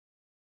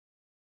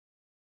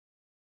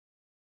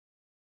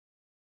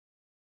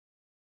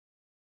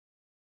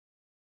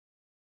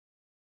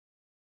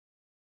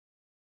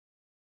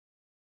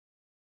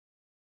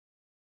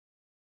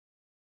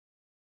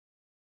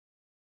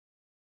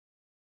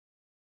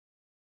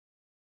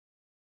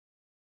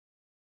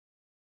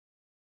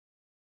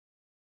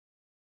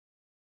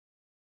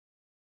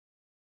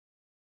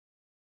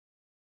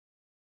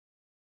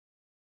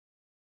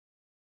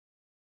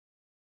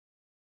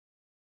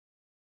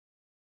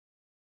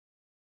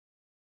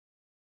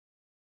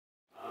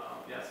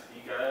Yes,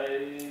 you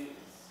guys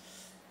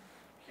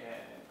can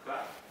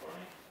clap for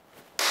me.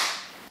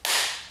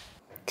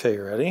 Okay,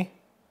 you ready?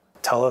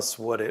 Tell us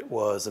what it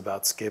was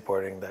about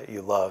skateboarding that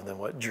you loved and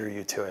what drew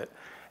you to it.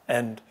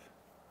 And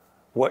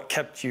what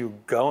kept you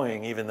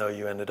going even though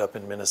you ended up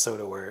in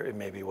Minnesota where it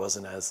maybe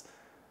wasn't as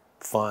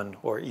fun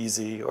or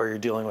easy, or you're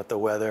dealing with the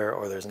weather,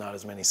 or there's not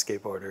as many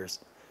skateboarders.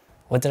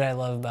 What did I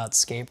love about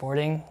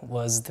skateboarding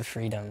was the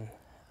freedom.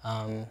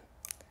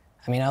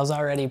 I mean, I was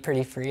already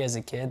pretty free as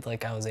a kid,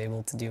 like I was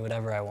able to do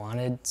whatever I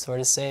wanted, sort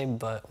of say,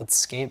 but with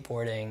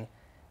skateboarding,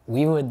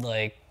 we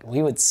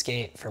would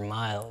skate for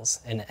miles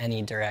in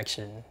any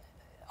direction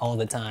all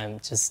the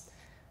time, just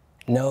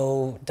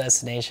no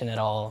destination at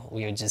all.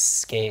 We would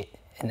just skate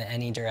in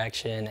any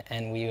direction,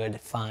 and we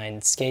would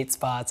find skate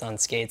spots on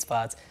skate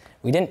spots.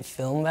 We didn't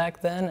film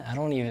back then. I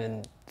don't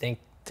even think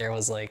there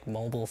was like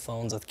mobile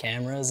phones with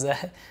cameras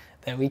that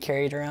we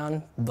carried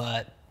around,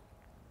 but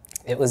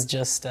it was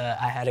just I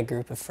had a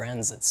group of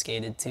friends that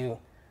skated too,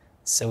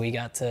 so we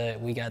got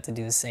to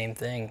do the same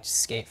thing, just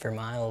skate for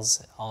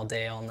miles all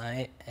day, all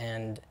night.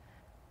 And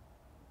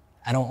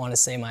I don't want to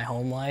say my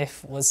home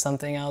life was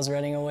something I was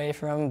running away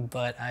from,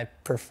 but I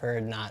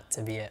preferred not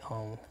to be at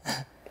home.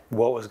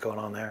 What was going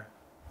on there?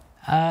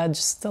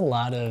 Just a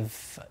lot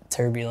of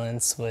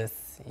turbulence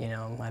with, you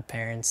know, my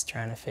parents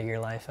trying to figure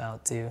life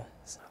out too.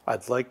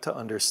 I'd like to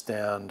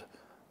understand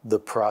the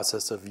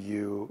process of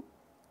you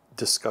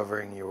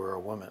discovering you were a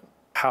woman.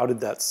 How did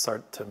that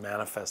start to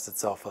manifest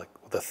itself, like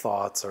the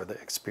thoughts or the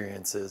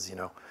experiences? You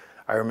know,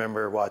 I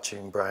remember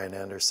watching Brian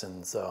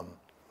Anderson's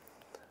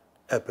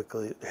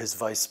his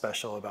Vice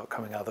special about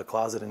coming out of the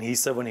closet, and he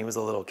said when he was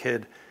a little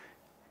kid,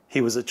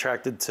 he was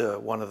attracted to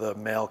one of the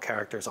male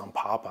characters on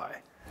Popeye.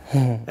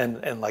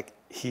 And like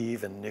he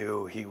even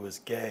knew he was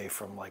gay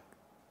from like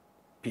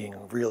being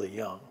really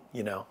young,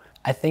 you know?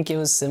 I think it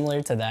was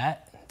similar to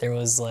that. There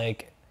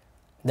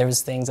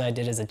was things I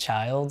did as a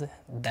child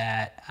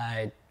that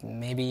I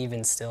maybe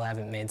even still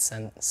haven't made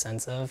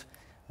sense of,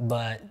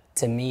 but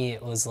to me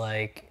it was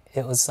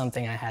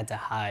something I had to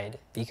hide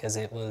because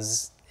it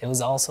was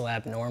also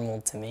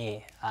abnormal to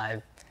me.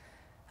 I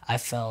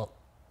felt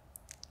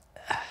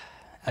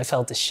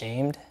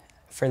ashamed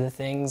for the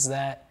things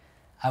that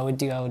I would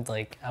do. I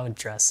would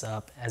dress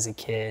up as a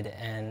kid,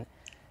 and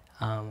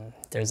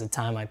there's a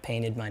time I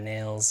painted my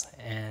nails,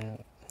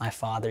 and my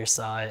father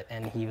saw it,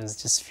 and he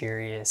was just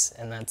furious.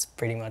 And that's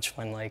pretty much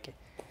when like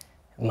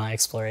my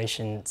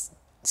exploration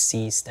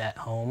ceased at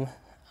home.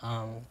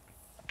 But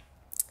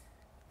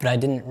I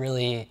didn't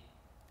really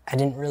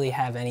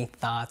have any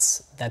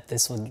thoughts that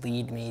this would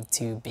lead me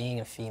to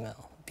being a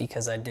female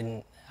because I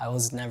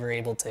was never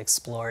able to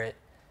explore it.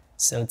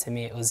 So to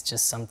me, it was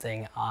just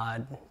something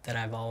odd that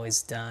I've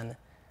always done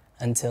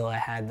until I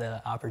had the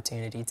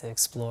opportunity to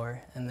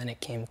explore, and then it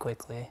came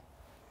quickly.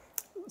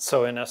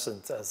 So in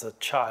essence, as a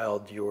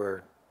child, you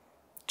were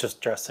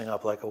just dressing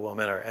up like a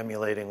woman or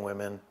emulating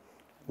women,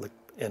 like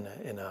in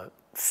a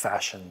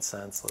fashion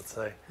sense, let's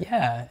say.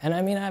 Yeah, and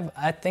I mean,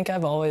 I think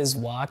I've always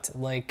walked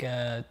like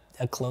a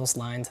close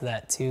line to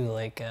that too.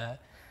 Like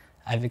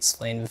I've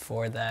explained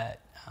before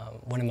that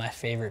one of my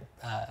favorite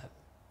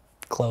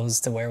clothes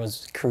to wear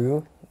was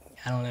Crew.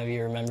 I don't know if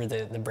you remember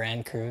the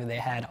brand Crew. They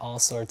had all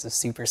sorts of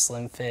super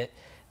slim fit.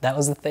 That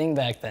was the thing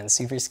back then,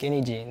 super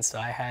skinny jeans. So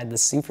I had the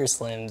super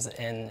slims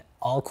in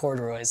all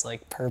corduroys,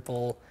 like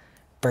purple,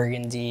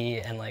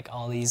 burgundy, and like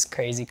all these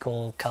crazy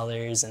cool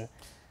colors. And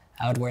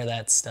I would wear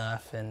that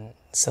stuff. And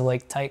so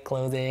like tight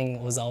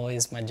clothing was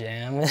always my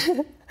jam.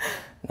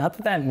 Not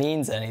that that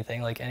means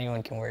anything, like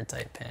anyone can wear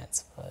tight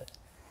pants, but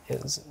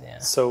it was, yeah.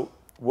 So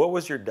what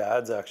was your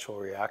dad's actual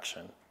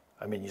reaction?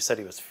 I mean, you said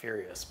he was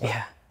furious, but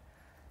yeah.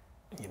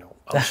 You know,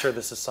 I'm sure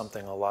this is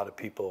something a lot of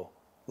people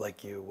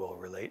like you will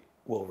relate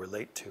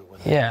to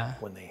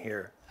when they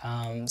hear.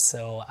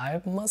 So I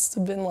must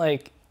have been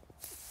like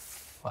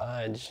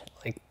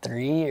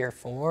 3 or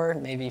 4,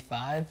 maybe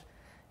 5,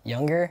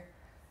 younger.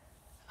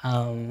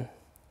 And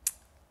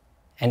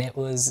it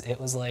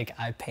was like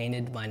I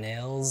painted my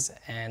nails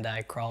and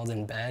I crawled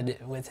in bed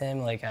with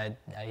him. Like I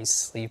used to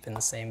sleep in the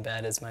same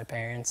bed as my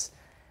parents,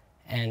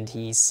 and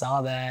he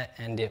saw that,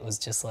 and it was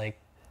just like,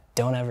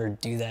 don't ever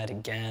do that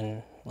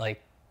again.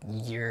 Like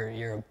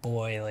you're a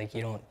boy, like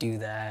you don't do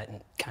that, and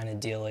kind of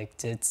deal. Like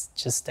it's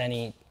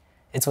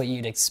what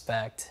you'd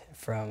expect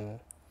from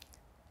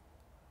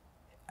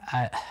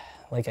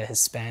like a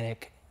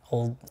Hispanic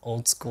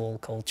old school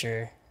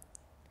culture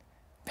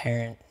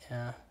parent.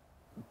 Yeah.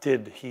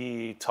 Did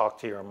he talk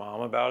to your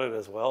mom about it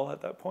as well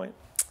at that point?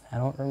 I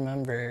don't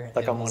remember.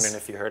 Like, I'm wondering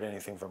if you heard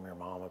anything from your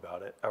mom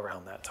about it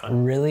around that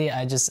time. Really,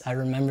 I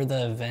remember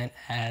the event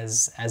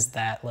as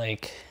that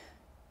like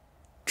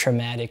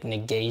traumatic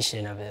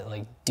negation of it.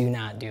 Like, do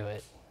not do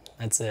it.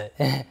 That's it.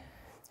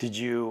 Did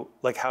you,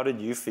 like, how did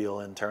you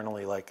feel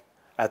internally, like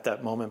at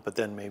that moment, but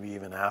then maybe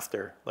even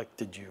after? Like,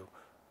 did you,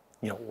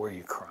 were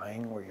you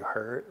crying? Were you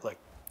hurt? Like,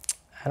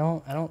 I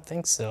don't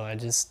think so. I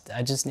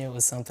just knew it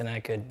was something I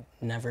could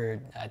never,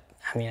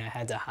 I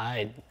had to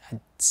hide.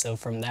 So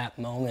from that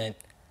moment,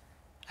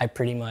 I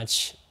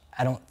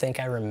don't think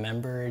I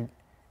remembered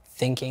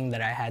thinking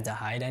that I had to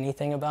hide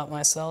anything about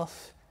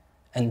myself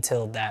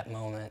until that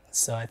moment.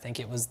 So I think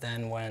it was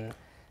then when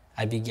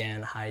I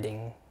began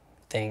hiding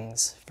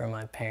things from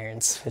my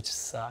parents, which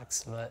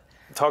sucks, but.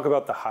 Talk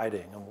about the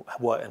hiding and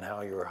what and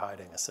how you were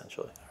hiding,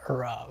 essentially.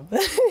 Rob.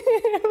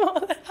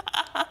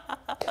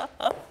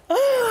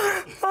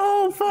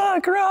 Oh,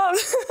 fuck, Rob.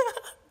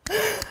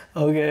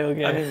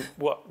 Okay. I mean,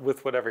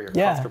 with whatever you're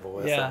comfortable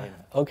with. Yeah, I mean.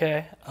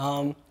 okay.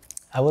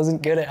 I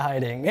wasn't good at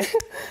hiding,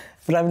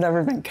 but I've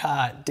never been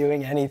caught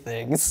doing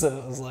anything, so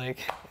it was like,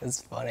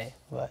 it's funny.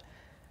 But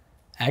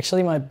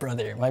actually, my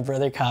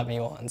brother caught me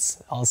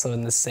once, also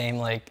in the same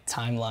like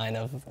timeline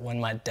of when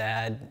my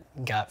dad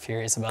got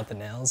furious about the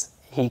nails.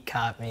 He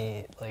caught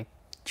me like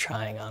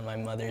trying on my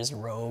mother's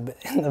robe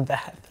in the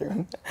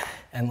bathroom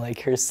and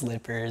like her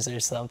slippers or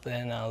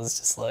something. I was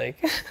just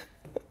like,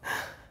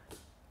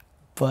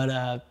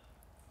 but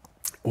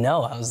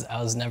no, I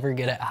was never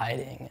good at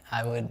hiding.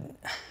 I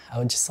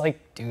would just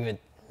like do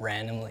it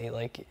randomly,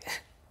 like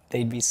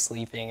they'd be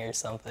sleeping or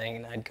something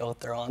and I'd go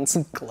throw on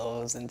some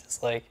clothes and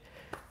just like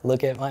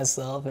look at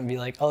myself and be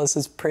like, oh, this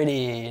is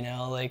pretty, you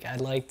know, like I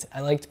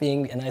liked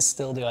being, and I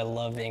still do, I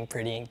love being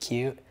pretty and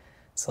cute.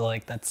 So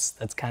like that's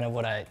kind of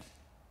what I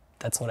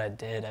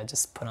did. I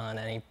just put on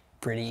any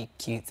pretty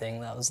cute thing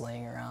that was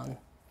laying around.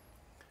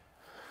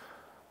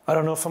 I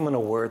don't know if I'm going to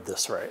word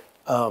this right.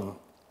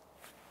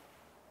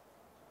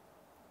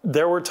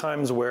 There were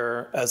times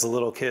where, as a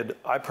little kid,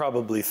 I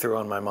probably threw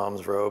on my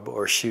mom's robe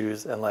or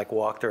shoes and like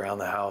walked around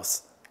the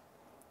house,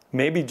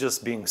 maybe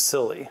just being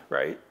silly,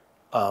 right?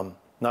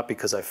 Not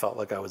because I felt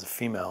like I was a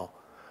female,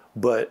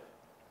 but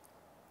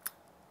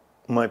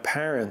my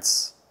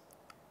parents,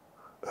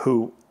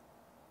 who,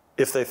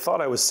 if they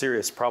thought I was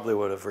serious, probably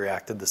would have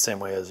reacted the same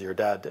way as your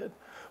dad did.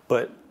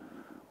 But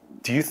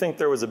do you think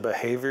there was a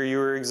behavior you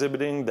were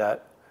exhibiting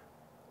that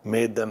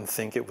made them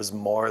think it was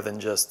more than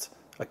just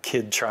a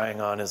kid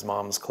trying on his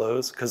mom's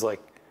clothes? Because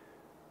like,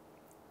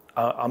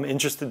 I'm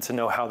interested to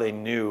know how they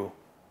knew,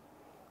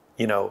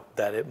 you know,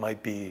 that it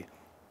might be,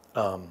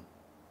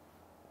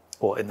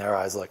 well, in their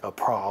eyes, like a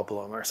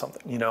problem or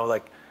something, you know,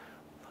 like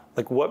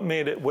what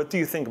do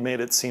you think made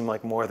it seem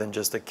like more than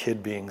just a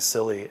kid being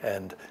silly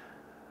and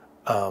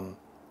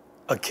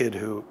a kid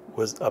who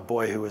was a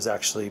boy who was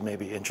actually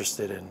maybe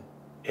interested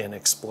in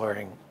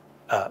exploring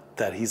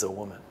that he's a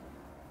woman?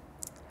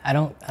 I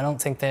don't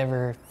think they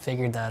ever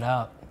figured that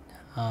out.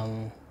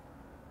 I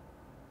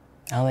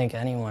don't think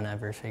anyone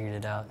ever figured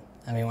it out.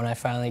 I mean, when I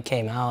finally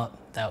came out,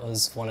 that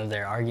was one of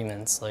their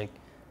arguments, like,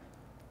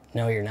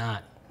 no, you're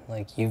not.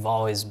 Like, you've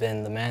always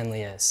been the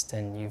manliest,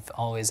 and you've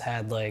always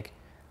had, like,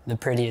 the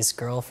prettiest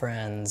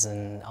girlfriends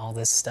and all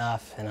this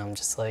stuff. And I'm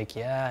just like,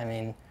 yeah, I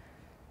mean,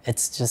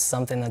 it's just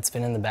something that's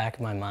been in the back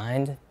of my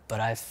mind, but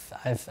I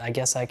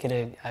guess I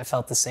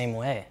felt the same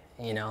way,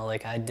 you know,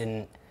 like I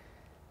didn't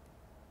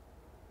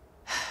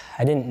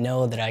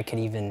know that I could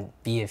even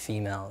be a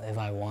female if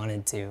I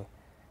wanted to.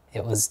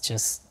 It was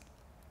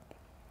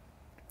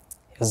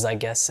I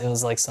guess it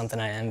was like something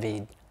I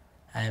envied.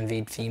 I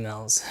envied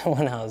females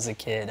when I was a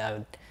kid. I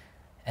would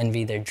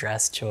envy their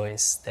dress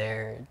choice,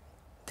 their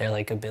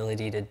like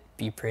ability to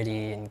be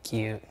pretty and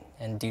cute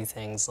and do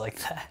things like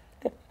that.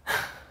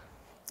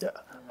 Yeah.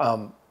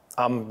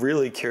 I'm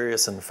really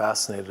curious and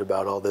fascinated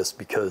about all this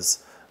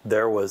because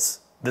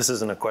this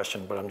isn't a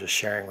question, but I'm just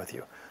sharing with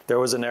you. There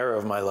was an era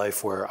of my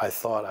life where I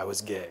thought I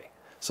was gay.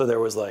 So there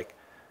was like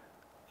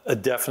a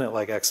definite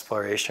like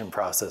exploration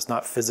process,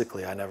 not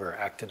physically, I never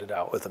acted it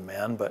out with a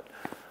man, but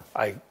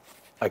I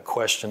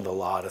questioned a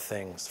lot of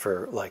things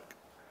for like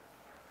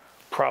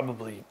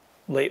probably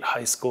late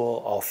high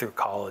school, all through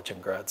college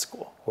and grad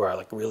school, where I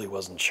like really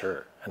wasn't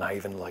sure. And I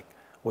even like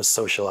was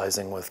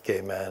socializing with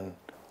gay men.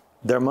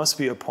 There must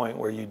be a point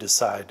where you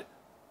decide,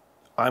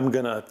 I'm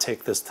gonna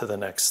take this to the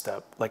next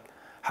step. Like,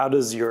 how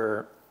does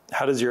your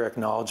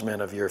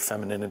acknowledgement of your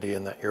femininity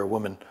and that you're a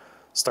woman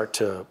start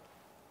to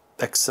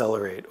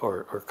accelerate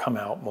or come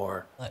out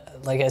more?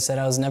 Like I said,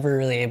 I was never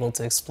really able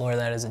to explore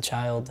that as a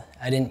child.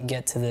 I didn't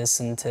get to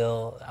this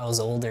until I was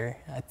older.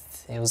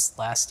 It was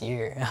last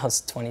year. I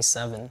was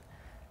 27.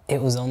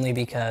 It was only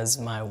because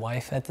my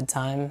wife at the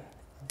time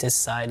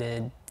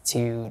decided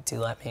to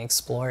let me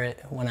explore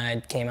it when I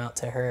came out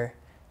to her.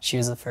 She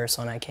was the first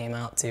one I came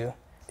out to.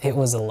 It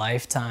was a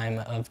lifetime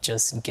of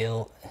just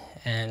guilt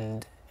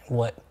and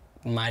what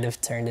might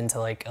have turned into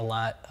like a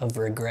lot of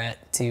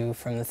regret too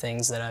from the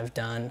things that I've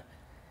done.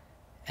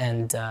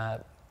 And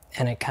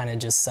it kind of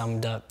just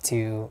summed up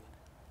to,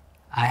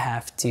 I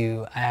have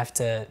to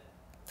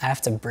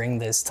bring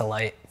this to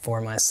light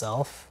for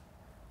myself,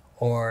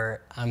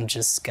 or I'm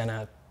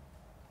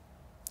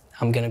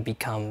gonna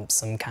become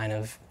some kind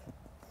of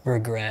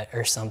regret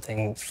or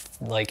something,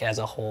 like as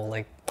a whole,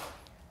 like.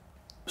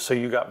 So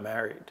you got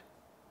married.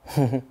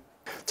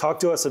 Talk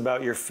to us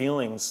about your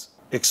feelings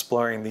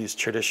exploring these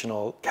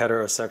traditional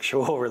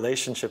heterosexual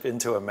relationship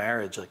into a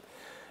marriage. Like,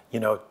 you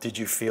know, did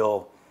you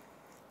feel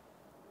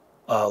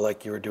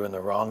like you were doing the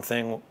wrong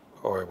thing,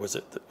 or was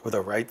it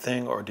the right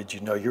thing, or did you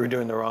know you were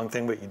doing the wrong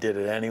thing but you did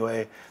it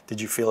anyway?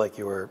 Did you feel like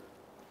you were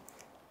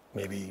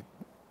maybe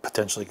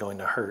potentially going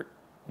to hurt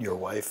your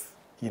wife,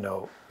 you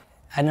know?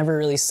 I never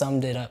really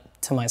summed it up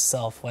to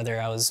myself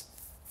whether I was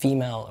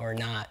female or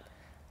not.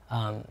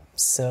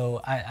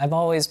 So I've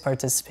always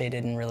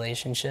participated in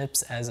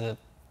relationships as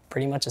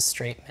pretty much a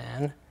straight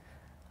man.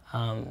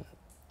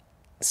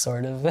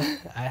 Sort of.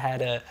 I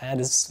had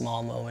a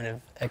small moment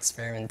of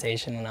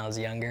experimentation when I was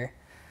younger,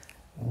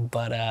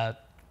 but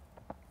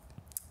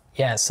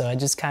yeah. So I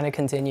just kind of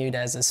continued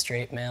as a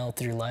straight male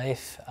through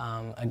life.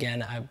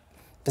 Again,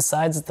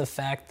 besides the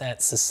fact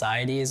that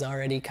society is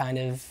already kind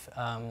of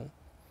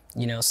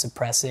you know,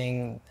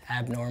 suppressing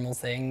abnormal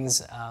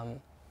things.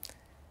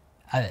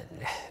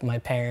 My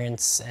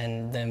parents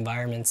and the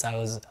environments I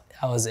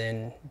was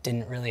in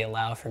didn't really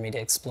allow for me to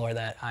explore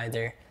that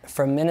either.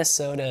 From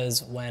Minnesota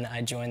is when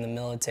I joined the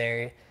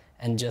military,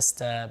 and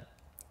just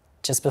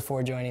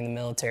before joining the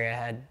military,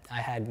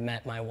 I had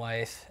met my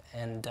wife,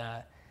 and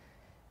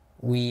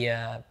we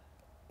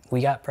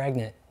got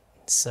pregnant.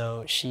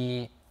 So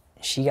she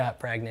got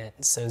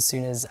pregnant. So as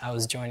soon as I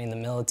was joining the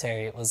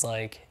military, it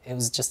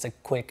was just a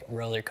quick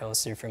roller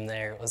coaster from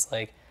there. It was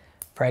like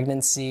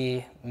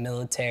pregnancy,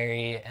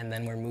 military, and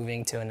then we're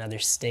moving to another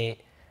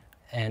state.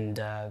 And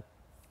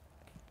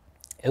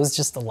it was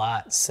just a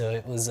lot. So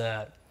it was,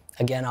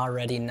 again,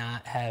 already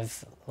not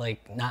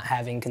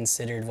having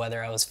considered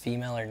whether I was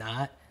female or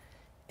not.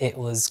 It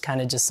was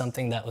kind of just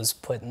something that was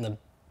put in the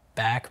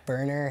back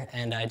burner,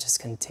 and I just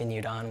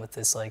continued on with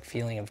this like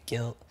feeling of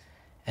guilt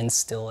and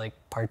still like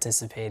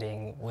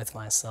participating with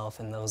myself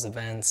in those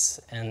events,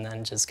 and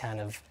then just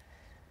kind of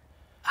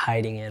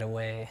hiding it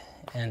away.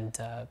 And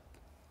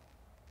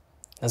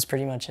that's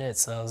pretty much it.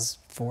 So I was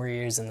 4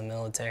 years in the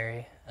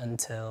military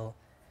until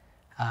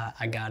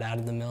I got out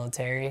of the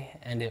military,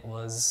 and it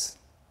was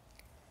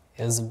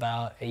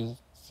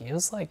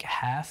like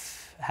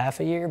half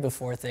a year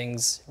before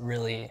things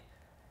really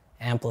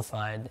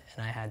amplified,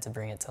 and I had to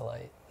bring it to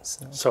light.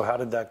 So how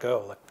did that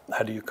go? Like,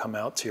 how do you come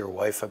out to your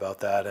wife about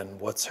that, and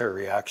what's her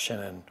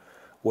reaction, and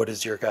what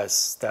is your guys'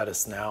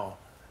 status now?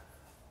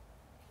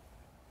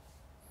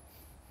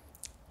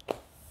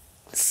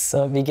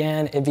 So it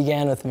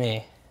began with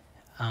me.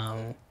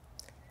 I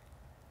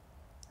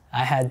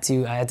had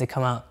to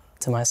come out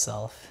to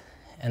myself,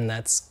 and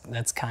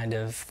that's kind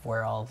of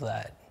where all of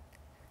that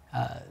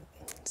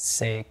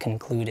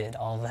concluded,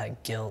 all of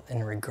that guilt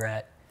and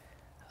regret.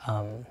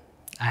 I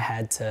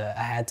had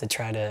to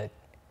try to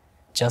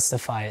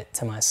justify it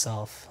to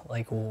myself.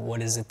 Like,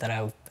 what is it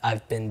that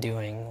I've been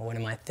doing? What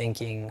am I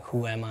thinking?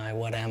 Who am I?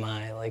 What am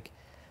I? Like,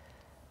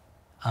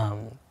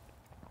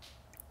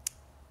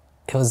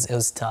 it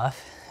was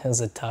tough. It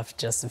was a tough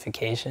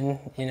justification,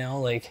 you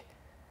know, like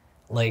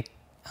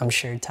I'm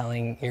sure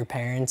telling your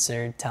parents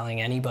or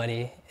telling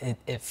anybody,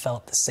 it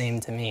felt the same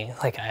to me.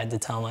 Like I had to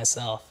tell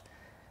myself.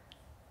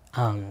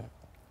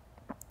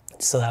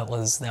 So that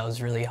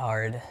was really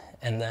hard.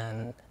 And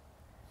then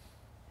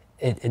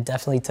it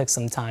definitely took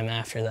some time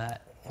after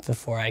that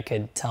before I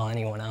could tell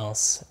anyone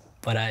else.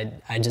 But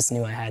I just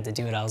knew I had to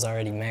do it. I was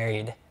already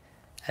married.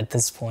 At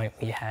this point,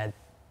 we had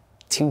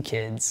 2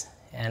 kids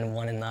and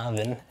 1 in the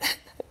oven.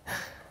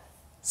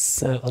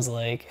 So it was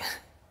like,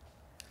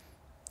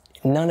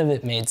 none of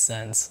it made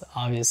sense.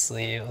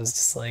 Obviously, it was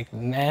just like,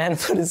 man,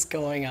 what is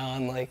going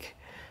on? Like,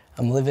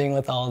 I'm living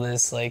with all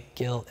this like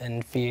guilt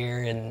and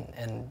fear,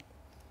 and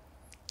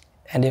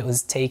it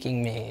was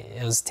taking me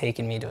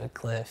to a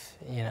cliff,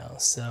 you know.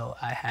 So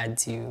I had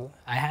to.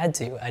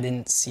 I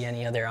didn't see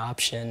any other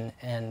option,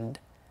 and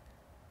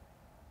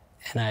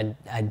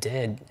I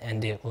did,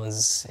 and it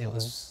was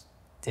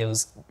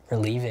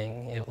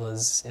relieving. It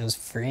was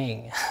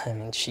freeing. I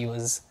mean, she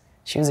was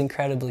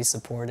incredibly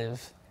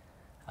supportive.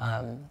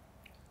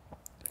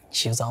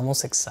 She was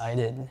almost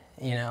excited,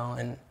 you know,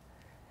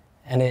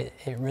 and it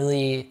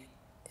really,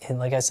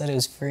 like I said, it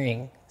was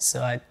freeing.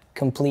 So I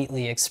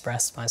completely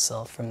expressed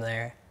myself from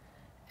there,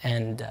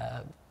 and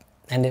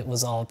it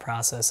was all a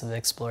process of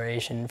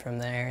exploration from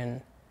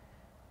there,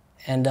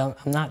 and I'm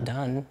not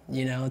done,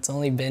 you know. It's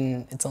only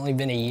been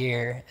a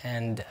year,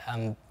 and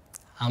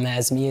I'm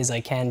as me as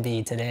I can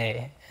be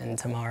today, and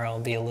tomorrow I'll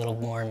be a little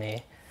more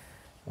me,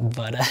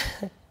 but.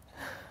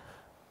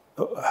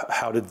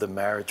 How did the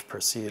marriage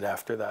proceed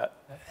after that?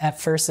 At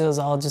first, it was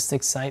all just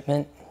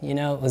excitement. You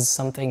know, it was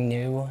something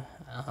new,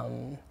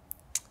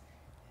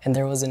 and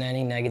there wasn't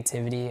any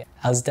negativity.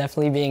 I was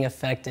definitely being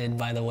affected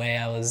by the way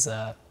I was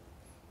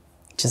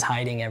just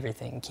hiding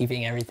everything,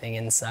 keeping everything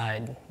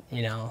inside,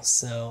 you know.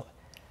 So,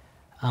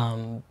 I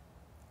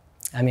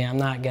mean, I'm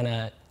not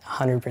gonna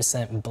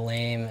 100%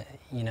 blame,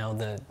 you know,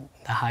 the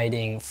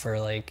hiding for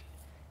like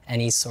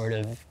any sort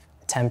of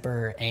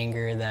temper or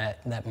anger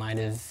that might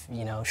have,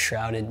 you know,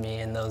 shrouded me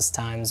in those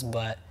times,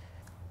 but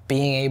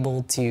being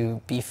able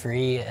to be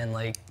free and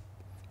like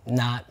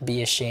not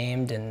be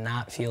ashamed and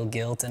not feel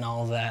guilt and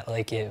all of that,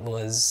 like it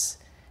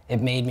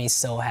made me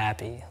so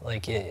happy.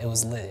 Like it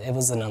was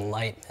an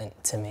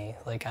enlightenment to me.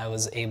 Like I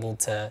was able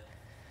to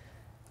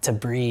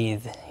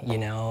breathe, you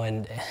know,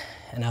 and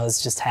I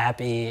was just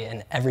happy,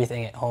 and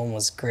everything at home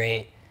was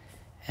great,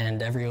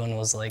 and everyone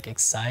was like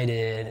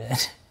excited.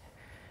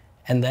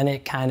 And then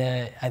it kind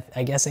of,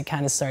 I guess it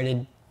kind of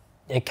started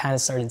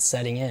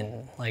setting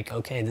in, like,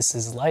 okay, this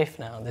is life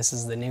now. This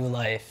is the new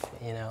life,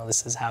 you know,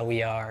 this is how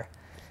we are.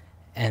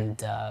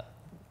 And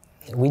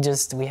we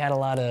had a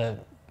lot of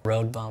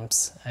road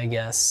bumps, I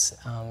guess,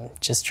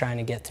 just trying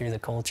to get through the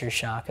culture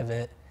shock of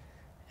it.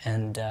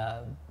 And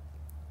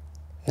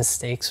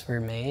mistakes were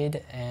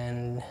made,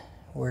 and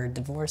we're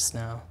divorced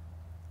now.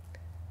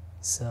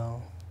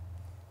 So.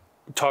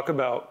 Talk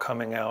about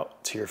coming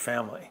out to your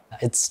family.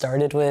 It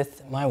started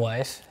with my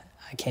wife.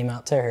 I came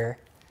out to her.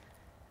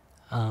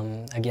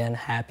 Again,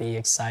 happy,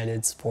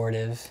 excited,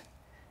 supportive.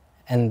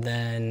 And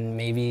then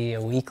maybe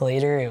a week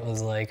later, it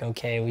was like,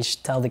 okay, we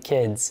should tell the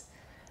kids.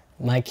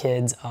 My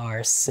kids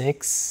are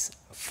 6,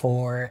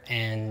 4,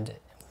 and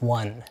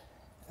 1.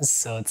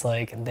 So it's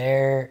like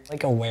their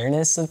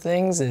awareness of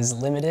things is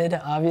limited,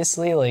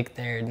 obviously. Like,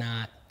 they're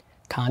not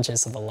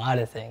conscious of a lot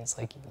of things.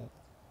 Like,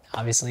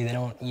 obviously, they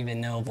don't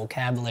even know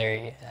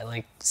vocabulary,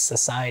 like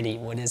society.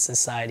 What is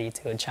society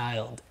to a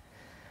child?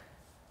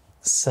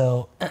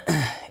 So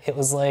it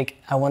was like,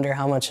 I wonder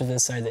how much of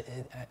this are they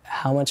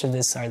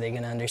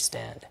going to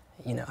understand?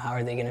 You know, how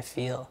are they going to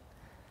feel?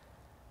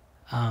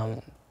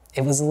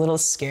 It was a little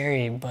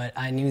scary, but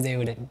I knew they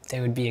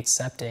would be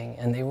accepting,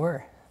 and they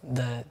were.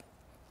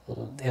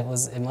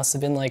 It must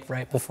have been like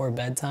right before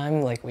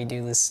bedtime, like we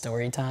do this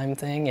story time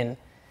thing, and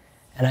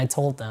I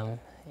told them,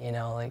 you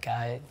know, like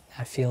I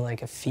feel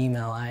like a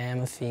female. I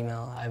am a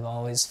female. I've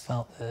always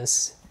felt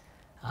this.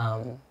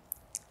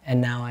 And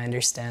now I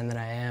understand that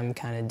I am,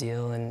 kind of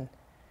deal.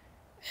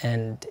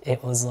 And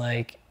it was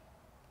like,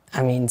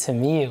 I mean, to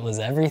me, it was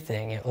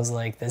everything. It was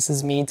like, this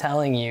is me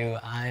telling you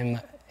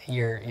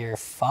your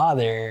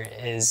father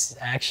is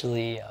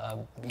actually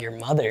your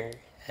mother,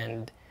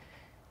 and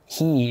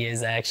he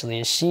is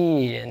actually a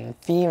she and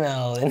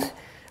female.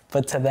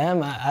 But to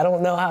them, I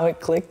don't know how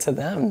it clicked to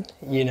them,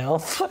 you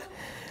know?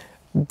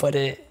 But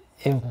it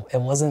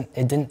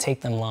didn't take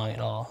them long at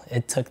all.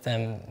 It took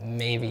them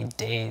maybe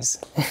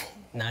days,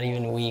 not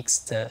even weeks,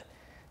 to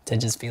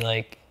just be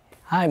like,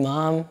 hi,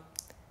 Mom.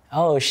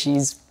 Oh,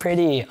 she's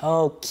pretty.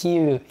 Oh,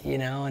 cute, you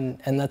know?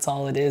 And that's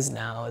all it is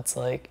now. It's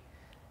like,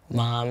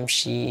 Mom,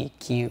 she,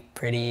 cute,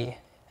 pretty,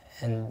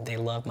 and they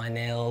love my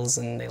nails,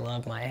 and they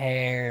love my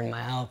hair and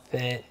my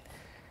outfit.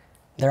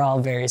 They're all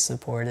very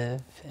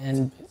supportive.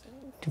 And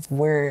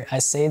I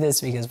say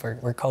this because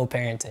we're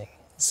co-parenting.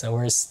 So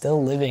we're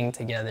still living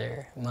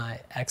together,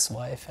 my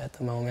ex-wife at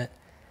the moment.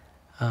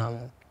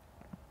 And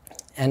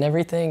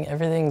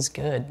everything's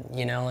good,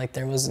 you know, like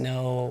there was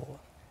no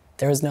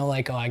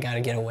like, oh, I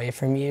gotta get away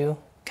from you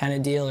kind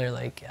of deal, or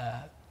like,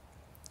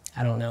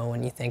 I don't know,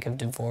 when you think of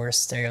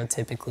divorce,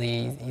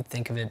 stereotypically, you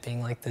think of it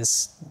being like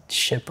this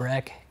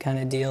shipwreck kind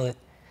of deal. It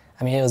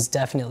was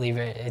definitely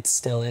it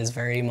still is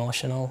very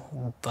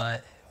emotional,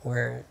 but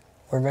we're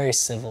very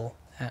civil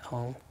at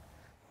home.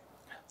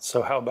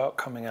 So how about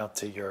coming out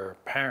to your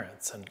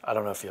parents? And I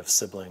don't know if you have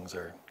siblings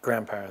or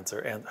grandparents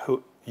or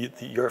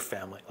your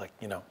family, like,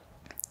 you know.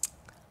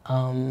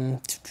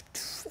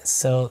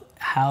 So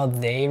how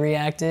they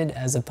reacted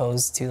as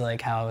opposed to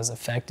like how I was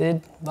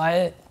affected by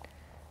it?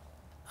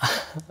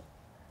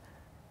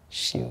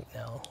 Shoot,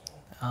 no.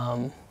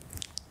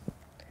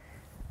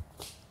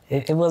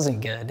 It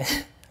wasn't good.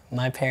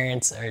 My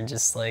parents are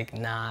just like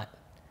not,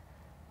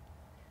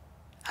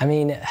 I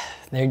mean,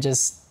 they're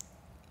just,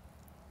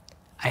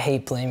 I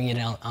hate blaming it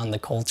on the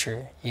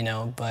culture, you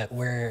know, but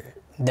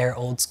they're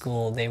old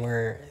school. They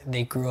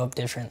grew up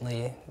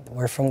differently.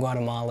 We're from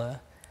Guatemala.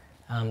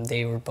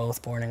 They were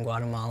both born in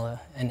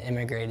Guatemala and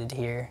immigrated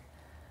here.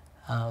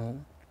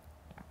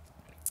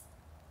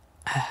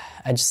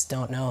 I just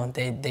don't know.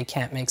 They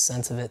can't make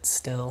sense of it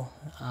still.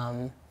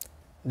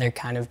 They're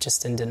kind of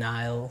just in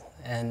denial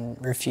and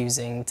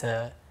refusing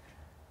to,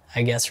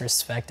 I guess,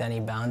 respect any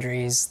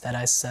boundaries that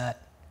I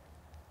set.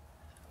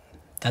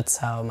 That's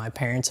how my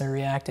parents are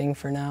reacting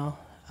for now.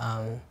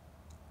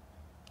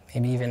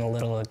 Maybe even a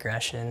little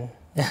aggression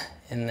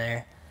in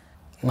there.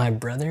 My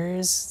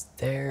brothers,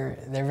 they're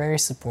very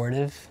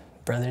supportive.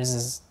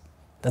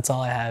 That's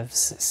all I have.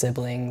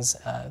 Siblings,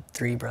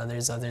 3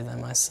 brothers other than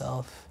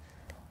myself.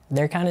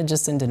 They're kind of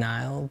just in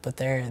denial, but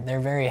they're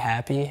very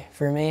happy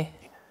for me.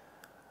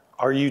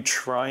 Are you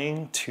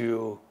trying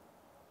to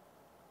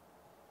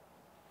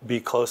be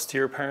close to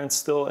your parents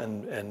still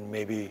and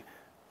maybe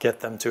get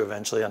them to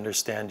eventually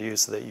understand you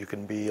so that you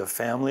can be a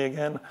family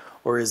again?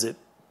 Or is it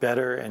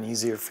better and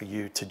easier for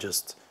you to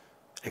just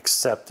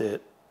accept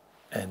it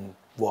and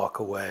walk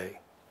away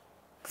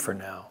for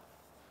now?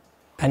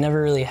 I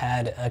never really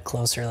had a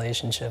close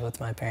relationship with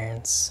my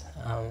parents.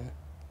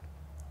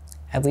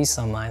 At least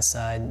on my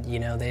side, you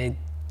know, they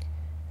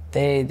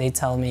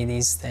tell me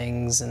these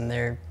things, and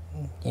they're,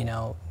 you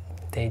know,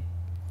 they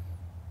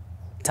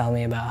tell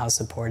me about how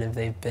supportive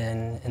they've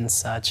been and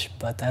such,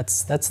 but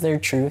that's their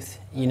truth.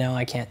 You know,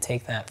 I can't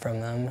take that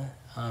from them.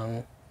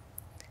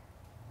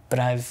 But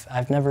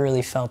I've never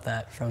really felt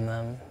that from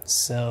them.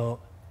 So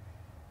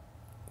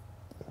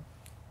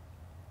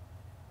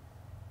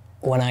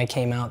when I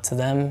came out to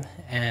them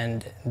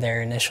and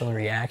their initial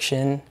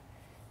reaction,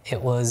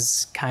 it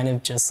was kind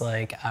of just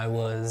like I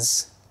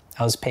was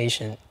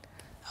patient.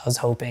 I was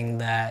hoping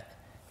that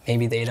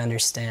maybe they'd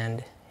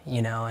understand,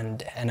 you know,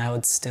 and I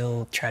would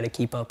still try to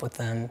keep up with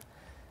them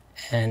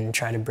and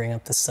try to bring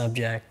up the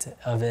subject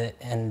of it,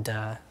 and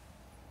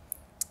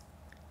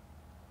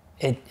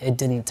it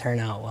didn't turn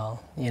out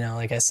well. You know,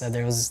 like I said,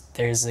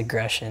 there's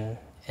aggression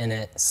in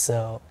it.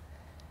 So,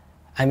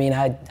 I mean,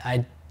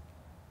 I'm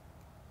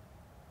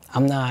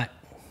not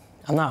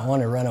one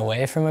to run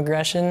away from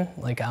aggression.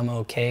 Like, I'm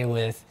okay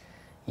with,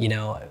 you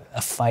know,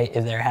 a fight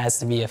if there has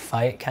to be a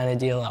fight kind of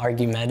deal,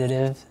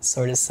 argumentative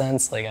sort of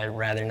sense. Like, I'd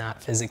rather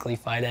not physically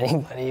fight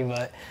anybody,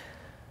 but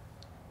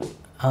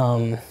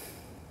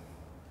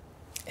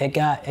it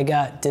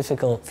got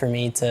difficult for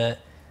me to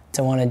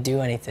want to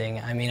do anything.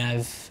 I mean,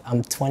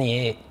 I'm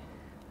 28.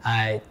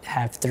 I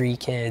have 3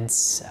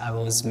 kids. I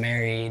was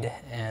married,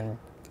 and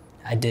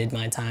I did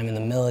my time in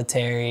the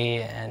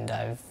military, and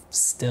I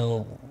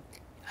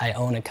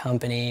own a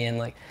company, and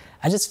like,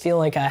 I just feel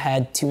like I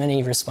had too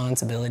many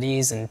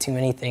responsibilities and too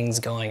many things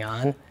going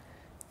on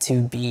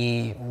to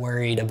be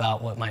worried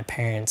about what my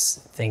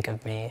parents think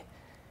of me.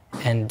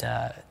 And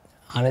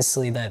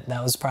honestly, that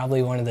was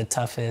probably one of the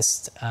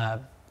toughest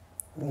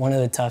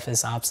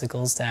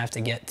obstacles to have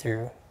to get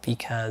through,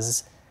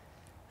 because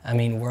I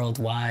mean,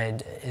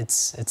 worldwide,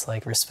 it's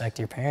like, respect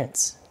your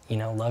parents, you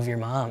know, love your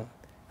mom.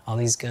 All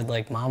these good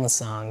like mama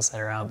songs that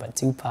are out by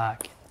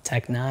Tupac,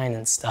 Tech Nine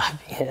and stuff,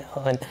 you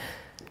know, and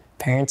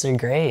parents are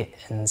great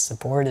and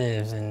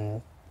supportive,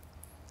 and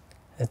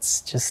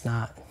it's just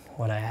not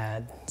what I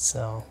had.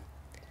 So,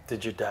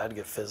 did your dad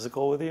get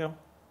physical with you,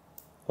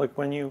 like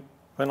when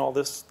all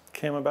this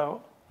came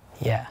about?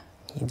 Yeah,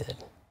 he did.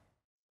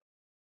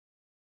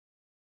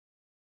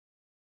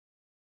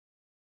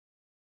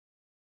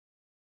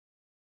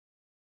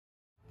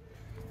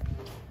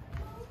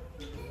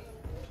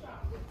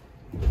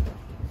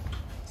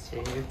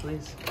 Stay here,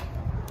 please.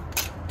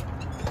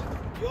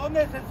 Yo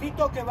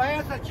necesito que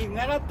vayas a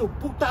chingar a tu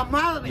puta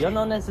madre. Yo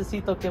no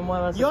necesito que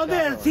muevas Yo el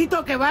carro.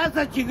 necesito que vayas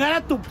a chingar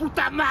a tu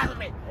puta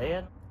madre.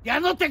 Ella, Ya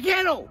no te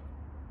quiero.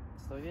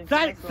 estoy bien.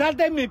 Sal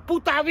de mi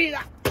puta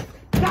vida.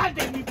 Sal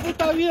de mi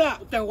puta vida.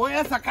 Te voy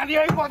a sacar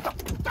yo hijo de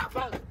tu puta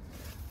madre.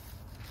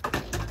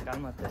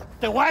 Cálmate.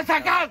 Te voy a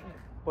sacar.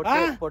 ¿Por qué?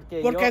 ¿Ah?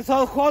 Porque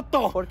soy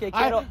joto. Porque ay,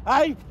 quiero...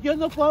 Ay, yo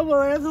no puedo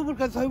mover eso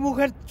porque soy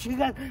mujer.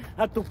 Chinga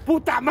a tu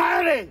puta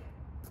madre.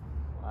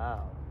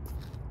 Wow.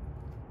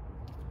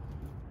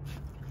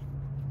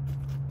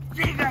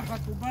 Chingas a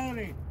tu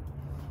madre.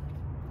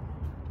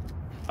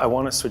 I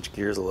want to switch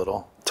gears a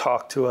little.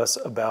 Talk to us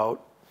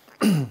about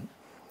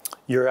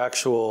your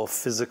actual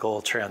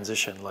physical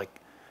transition.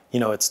 Like, you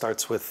know, it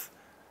starts with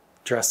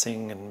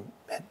dressing and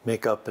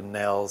makeup and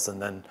nails,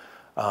 and then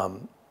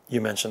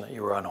you mentioned that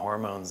you were on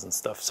hormones and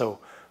stuff. So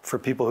for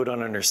people who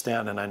don't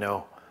understand, and I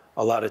know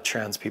a lot of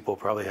trans people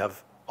probably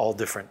have all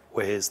different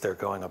ways they're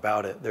going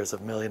about it. There's a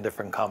million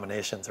different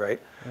combinations,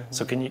 right? Mm-hmm.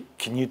 So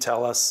can you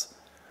tell us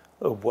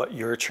what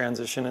your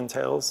transition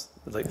entails,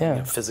 like, yeah, you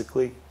know,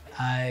 physically?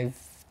 I've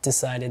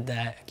decided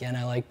that, again,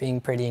 I like being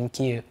pretty and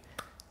cute.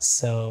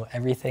 So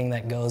everything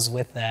that goes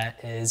with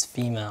that is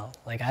female.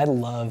 Like, I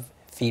love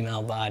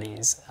female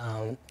bodies.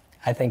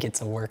 I think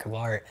it's a work of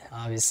art,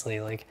 obviously.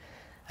 Like,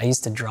 I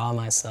used to draw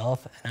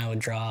myself, and I would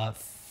draw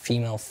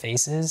female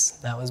faces.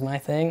 That was my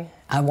thing.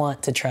 I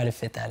want to try to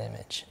fit that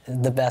image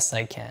the best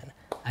I can.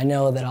 I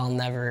know that I'll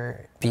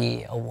never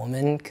be a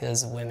woman,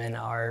 because women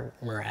are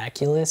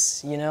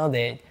miraculous, you know?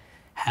 They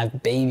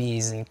have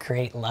babies and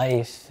create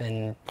life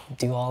and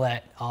do all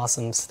that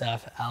awesome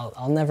stuff.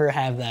 I'll never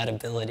have that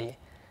ability,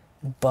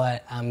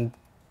 but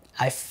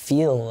I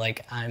feel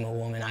like I'm a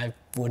woman. I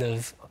would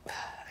have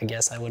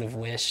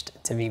wished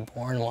to be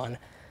born one.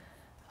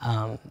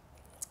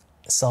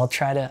 So I'll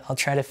try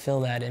to fill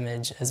that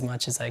image as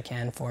much as I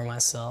can for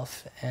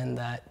myself, and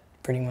that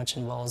pretty much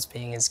involves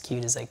being as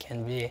cute as I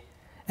can be.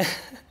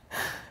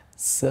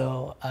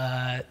 So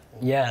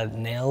yeah,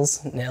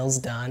 nails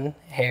done,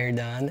 hair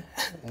done,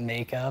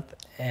 makeup,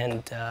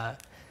 and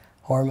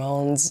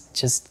hormones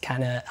just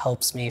kind of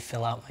helps me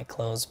fill out my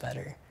clothes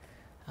better.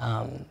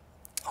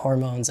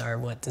 Hormones are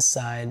what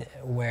decide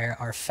where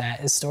our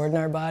fat is stored in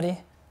our body.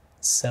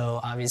 So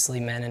obviously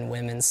men and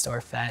women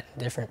store fat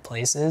in different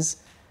places.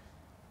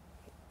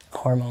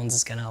 Hormones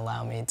is gonna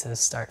allow me to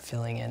start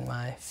filling in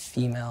my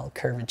female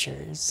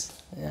curvatures,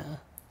 yeah.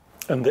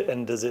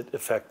 And does it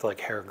affect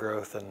like hair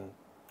growth and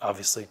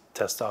obviously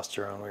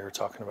testosterone we were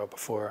talking about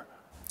before?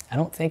 I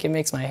don't think it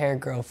makes my hair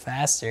grow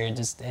faster.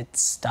 It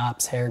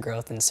stops hair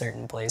growth in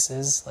certain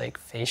places, like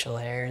facial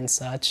hair and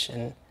such.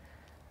 And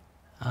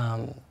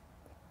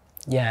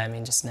yeah, I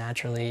mean, just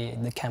naturally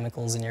the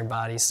chemicals in your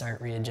body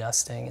start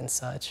readjusting and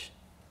such.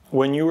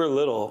 When you were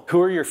little, who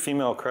were your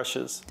female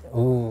crushes?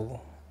 Ooh,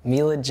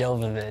 Mila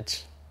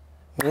Jovovich.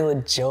 Mila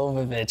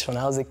Jovovich. When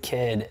I was a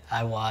kid,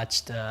 I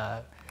watched,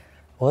 what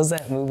was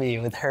that movie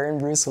with her and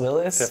Bruce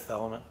Willis? Fifth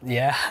Element.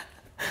 Yeah.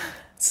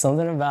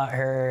 Something about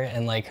her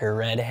and like her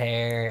red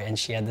hair, and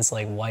she had this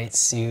like white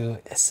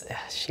suit.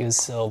 She was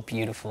so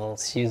beautiful.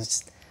 She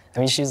was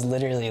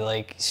literally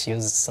like, she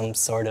was some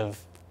sort of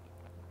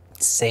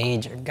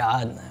sage or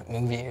god in that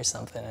movie or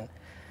something. And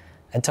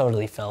I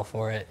totally fell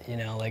for it, you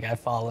know, like I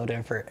followed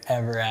her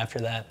forever after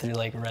that through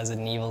like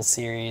Resident Evil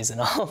series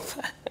and all of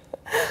that.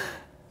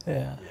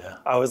 Yeah. Yeah,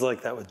 I was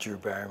like that with Drew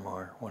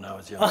Barrymore when I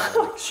was younger.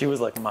 Like, she was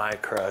like my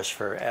crush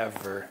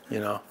forever, you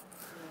know?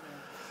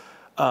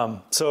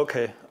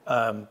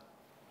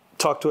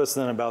 Talk to us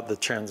then about the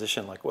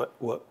transition. Like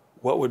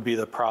what would be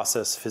the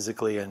process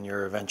physically and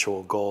your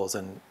eventual goals?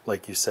 And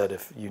like you said,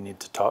 if you need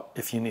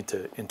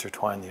to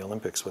intertwine the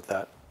Olympics with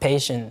that.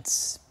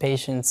 Patience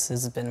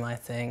has been my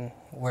thing,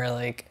 where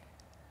like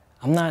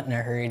I'm not in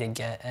a hurry to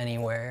get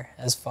anywhere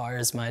as far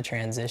as my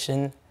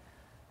transition.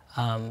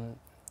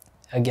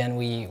 Again,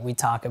 we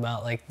talk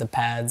about like the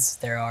paths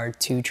there are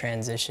to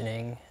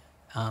transitioning.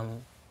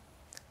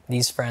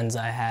 These friends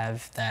I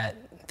have that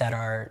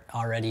are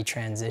already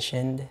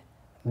transitioned,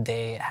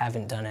 they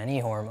haven't done any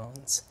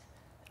hormones.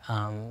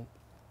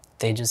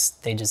 They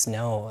just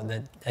know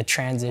that a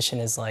transition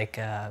is like,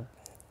 I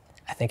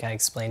think I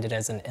explained it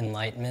as an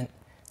enlightenment.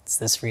 It's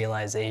this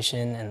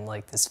realization and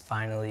like this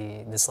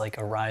like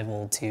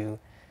arrival to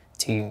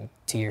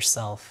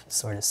yourself,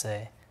 sort of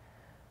say.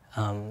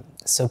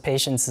 So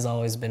patience has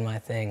always been my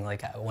thing.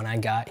 Like when I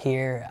got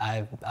here,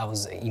 I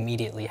was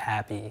immediately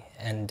happy,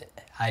 and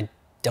I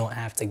don't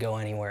have to go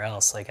anywhere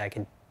else. Like I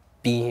could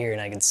be here and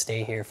I could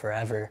stay here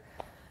forever.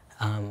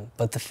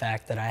 But the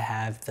fact that I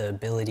have the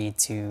ability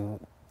to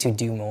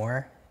do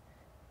more,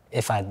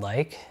 if I'd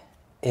like,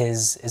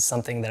 is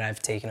something that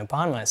I've taken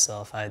upon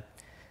myself.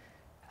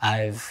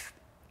 I've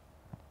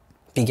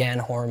began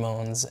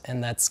hormones,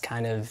 and that's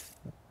kind of,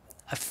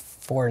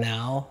 for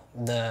now,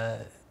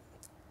 the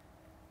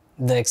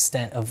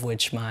extent of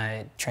which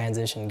my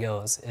transition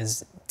goes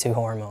is to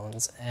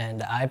hormones.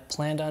 And I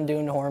planned on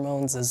doing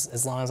hormones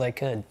as long as I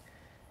could.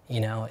 You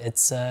know,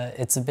 it's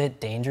a bit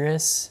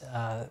dangerous,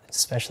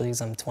 especially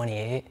because I'm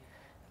 28.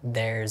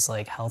 There's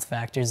like health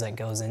factors that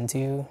goes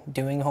into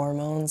doing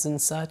hormones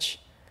and such.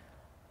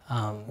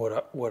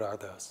 What are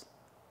those?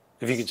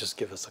 If you could just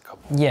give us a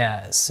couple.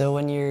 Yeah, so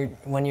when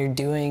you're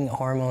doing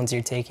hormones,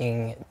 you're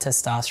taking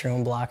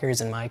testosterone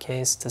blockers, in my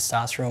case,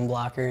 testosterone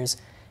blockers,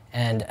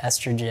 and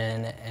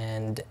estrogen,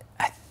 and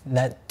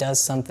that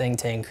does something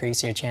to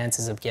increase your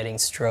chances of getting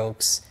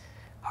strokes,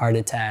 heart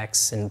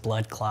attacks, and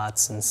blood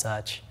clots and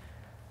such.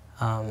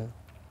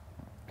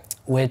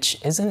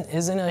 Which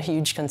isn't a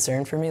huge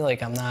concern for me.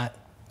 Like I'm not,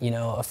 you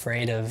know,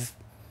 afraid of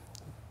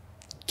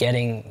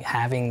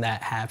having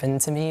that happen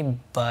to me,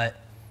 but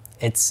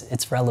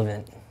it's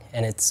relevant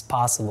and it's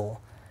possible.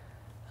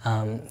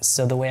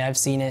 So the way I've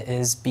seen it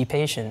is be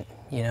patient.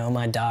 You know,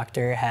 my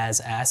doctor has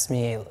asked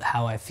me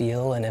how I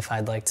feel and if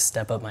I'd like to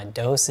step up my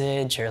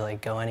dosage or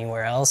like go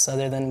anywhere else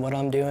other than what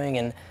I'm doing,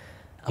 and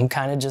I'm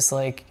kind of just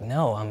like,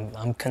 no,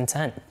 I'm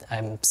content.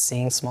 I'm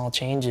seeing small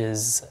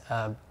changes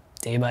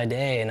day by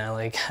day, and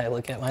I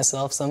look at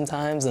myself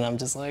sometimes and I'm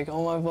just like,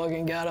 oh my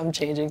fucking God, I'm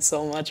changing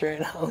so much right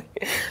now.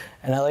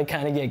 And I like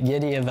kind of get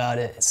giddy about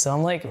it. So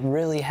I'm like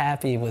really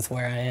happy with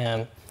where I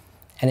am.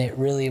 And it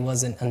really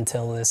wasn't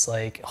until this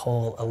like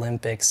whole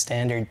Olympic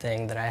standard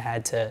thing that I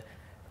had to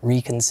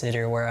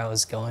reconsider where I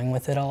was going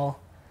with it all.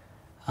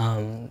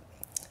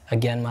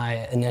 Again,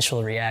 my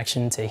initial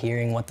reaction to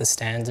hearing what the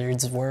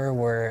standards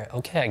were,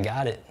 okay, I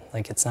got it.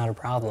 Like, it's not a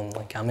problem.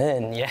 Like, I'm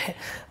in, yeah.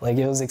 Like,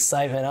 it was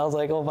excitement. I was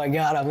like, oh my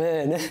God, I'm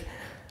in.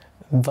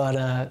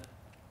 But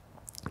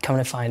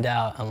coming to find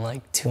out, I'm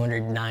like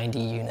 290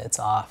 units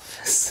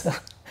off. So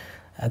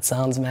that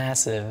sounds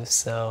massive.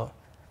 So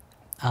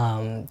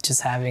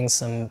just having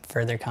some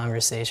further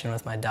conversation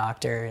with my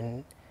doctor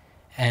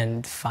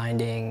and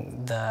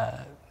finding the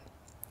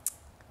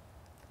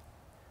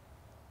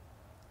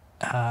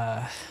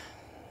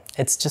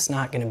it's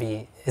not going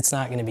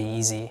to be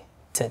easy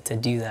to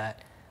do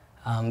that.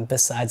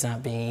 Besides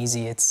not being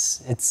easy, it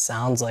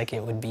sounds like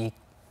it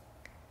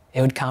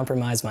would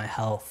compromise my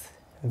health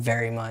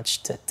very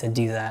much to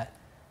do that.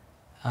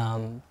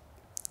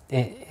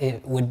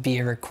 It would be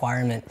a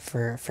requirement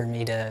for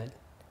me to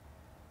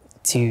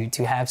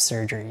have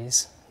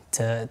surgeries,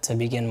 to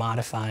begin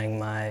modifying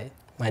my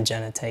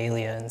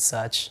genitalia and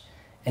such.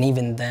 And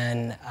even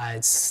then, I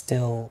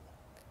still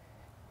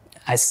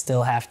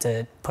have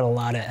to put a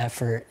lot of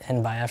effort,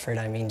 and by effort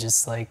I mean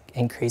just like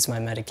increase my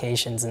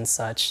medications and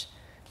such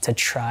to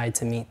try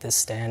to meet this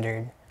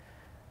standard.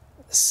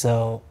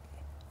 So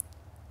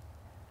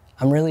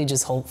I'm really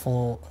just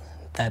hopeful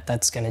that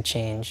that's going to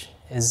change,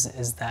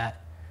 is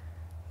that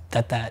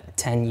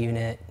 10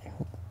 unit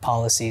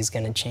policy is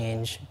going to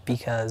change,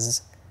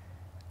 because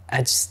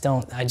I just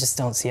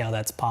don't see how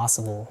that's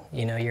possible.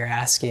 You know, you're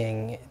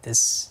asking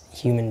this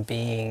human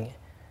being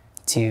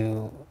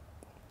to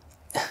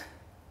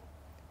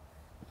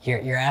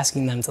you're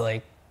asking them to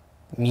like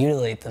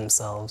mutilate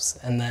themselves,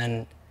 and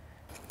then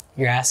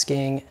you're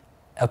asking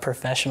a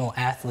professional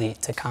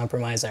athlete to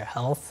compromise their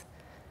health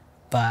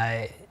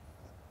by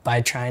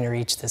trying to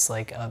reach this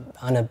like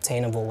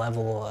unobtainable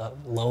level,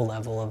 low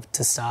level of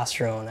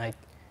testosterone.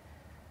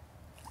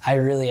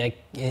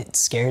 It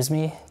scares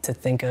me to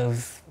think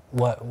of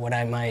what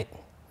I might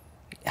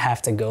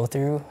have to go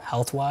through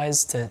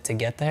health-wise to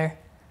get there.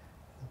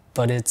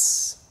 but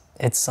it's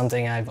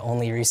something I've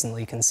only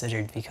recently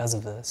considered because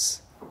of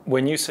this.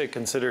 When you say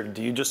considered,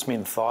 do you just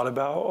mean thought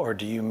about, or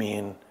do you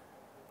mean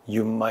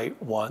you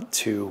might want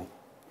to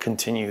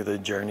continue the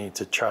journey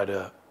to try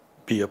to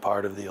be a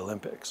part of the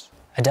Olympics?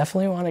 I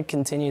definitely want to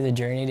continue the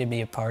journey to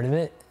be a part of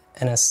it,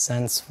 in a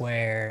sense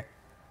where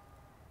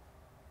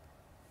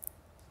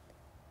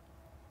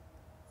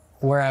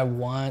I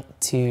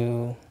want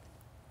to,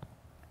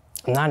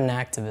 I'm not an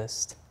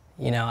activist,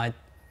 you know, I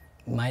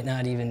might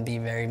not even be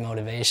very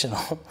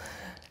motivational,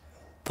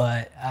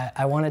 but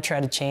I want to try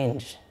to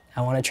change.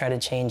 I want to try to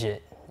change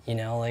it, you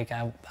know, like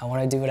I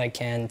want to do what I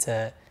can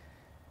to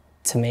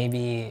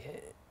maybe,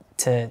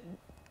 to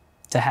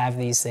have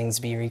these things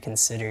be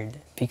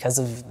reconsidered. Because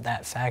of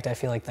that fact, I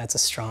feel like that's a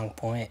strong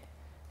point,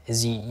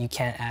 is you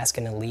can't ask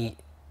an elite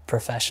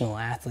professional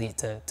athlete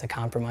to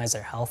compromise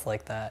their health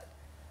like that.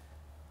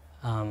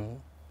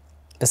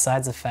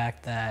 Besides the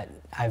fact that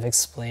I've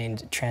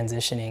explained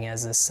transitioning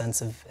as a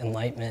sense of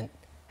enlightenment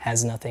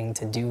has nothing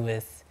to do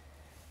with,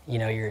 you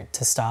know, your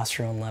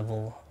testosterone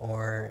level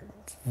or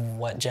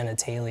what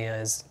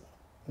genitalia is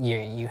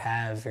you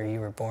have or you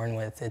were born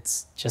with.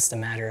 It's just a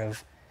matter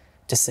of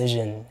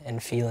decision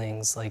and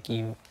feelings. Like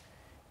you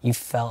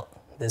felt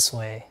this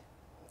way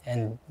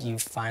and you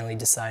finally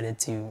decided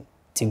to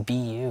be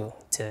you,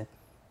 to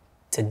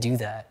do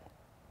that.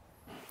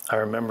 I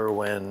remember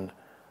when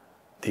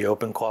the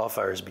Open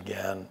Qualifiers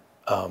began,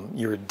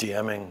 you were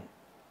DMing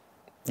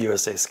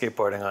USA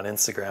Skateboarding on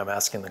Instagram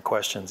asking the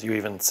questions. You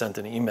even sent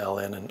an email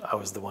in and I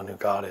was the one who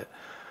got it.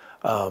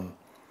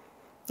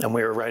 And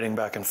we were writing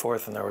back and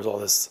forth and there was all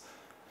this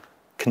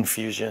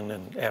confusion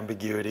and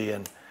ambiguity,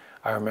 and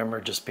I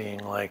remember just being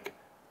like,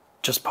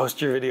 just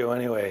post your video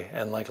anyway,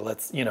 and like,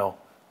 let's, you know,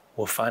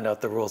 we'll find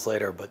out the rules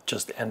later, but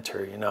just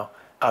enter, you know.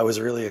 I was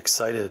really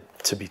excited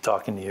to be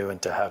talking to you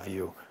and to have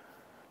you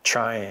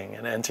trying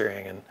and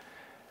entering, and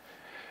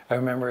I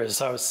remember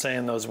as I was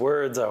saying those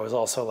words, I was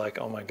also like,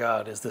 oh my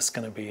God, is this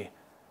going to be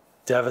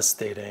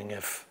devastating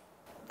if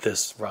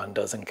this run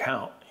doesn't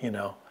count, you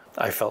know?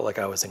 I felt like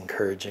I was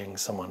encouraging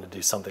someone to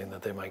do something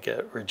that they might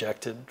get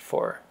rejected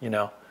for, you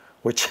know,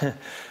 which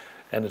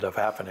ended up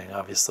happening,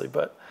 obviously.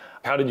 But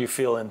how did you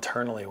feel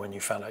internally when you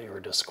found out you were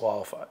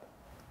disqualified?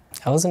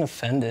 I wasn't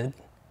offended.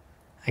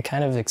 I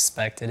kind of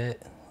expected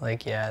it.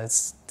 Like, yeah,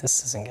 this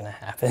isn't going to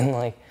happen.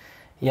 Like,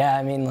 yeah,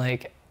 I mean,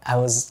 like, I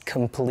was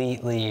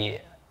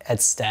completely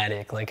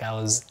ecstatic. Like, I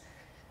was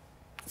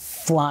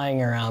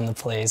flying around the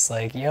place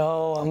like,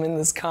 yo, I'm in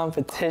this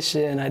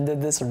competition, I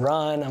did this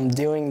run, I'm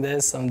doing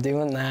this, I'm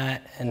doing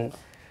that, and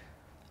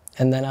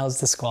then I was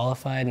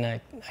disqualified, and I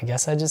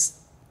guess I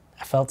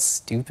felt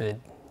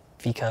stupid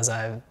because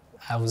I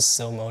was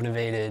so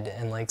motivated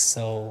and like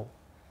so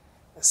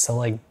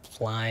like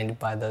blind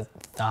by the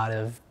thought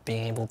of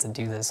being able to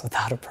do this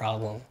without a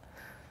problem.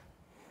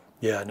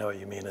 Yeah, I know what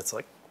you mean. It's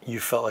like you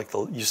felt like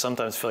you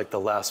sometimes feel like the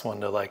last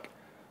one to like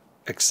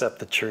accept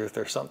the truth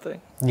or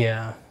something.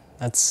 Yeah.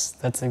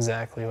 That's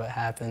exactly what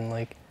happened.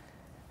 Like,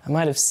 I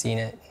might have seen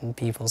it in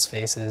people's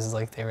faces,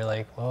 like they were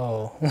like,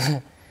 whoa.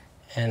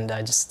 And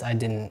I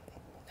didn't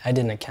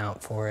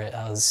account for it.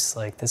 I was just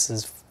like, this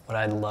is what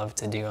I'd love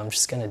to do. I'm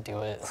just gonna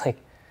do it. Like,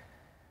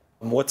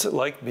 what's it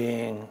like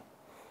being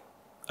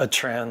a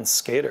trans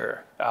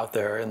skater out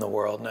there in the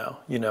world now?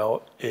 You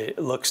know, it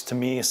looks to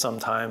me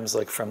sometimes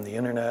like from the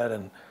internet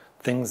and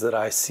things that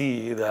I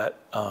see that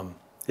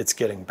it's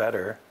getting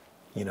better.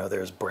 You know,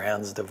 there's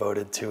brands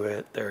devoted to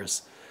it.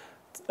 There's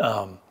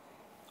a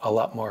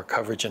lot more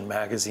coverage in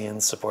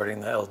magazines supporting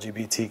the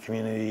LGBT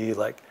community.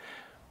 Like,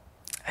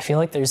 I feel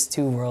like there's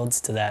two worlds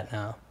to that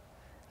now.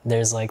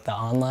 There's like the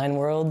online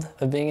world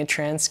of being a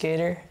trans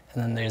skater,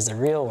 and then there's the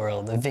real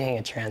world of being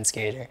a trans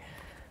skater.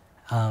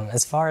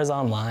 As far as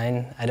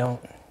online, I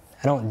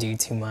don't do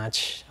too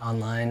much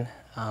online.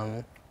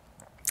 I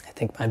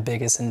think my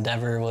biggest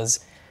endeavor was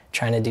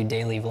trying to do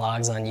daily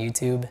vlogs on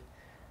YouTube,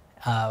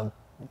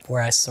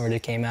 where I sort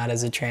of came out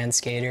as a trans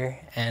skater,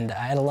 and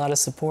I had a lot of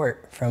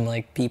support from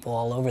like people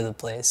all over the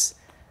place.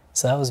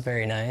 So that was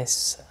very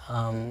nice.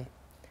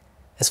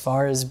 As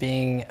far as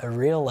being a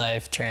real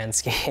life trans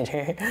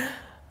skater,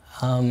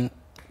 I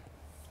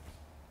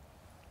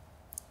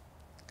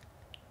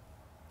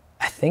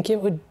think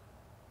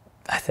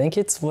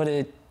it's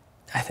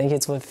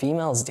what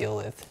females deal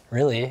with,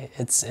 really.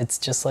 It's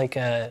just like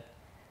I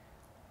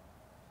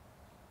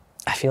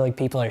feel like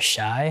people are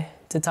shy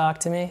to talk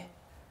to me.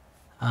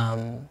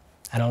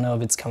 I don't know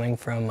if it's coming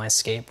from my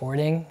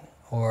skateboarding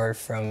or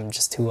from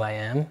just who I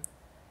am,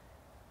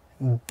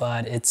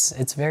 but it's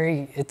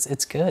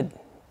good,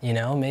 you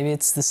know. Maybe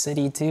it's the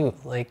city too.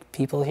 Like,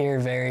 people here are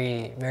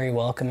very, very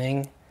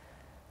welcoming.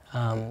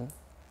 I'd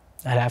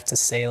have to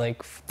say,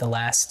 like, the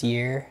last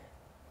year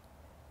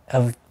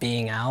of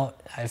being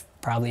out, I've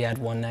probably had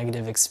one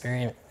negative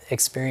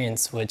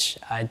experience which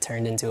I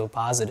turned into a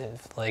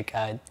positive. Like,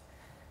 I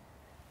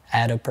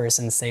had a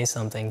person say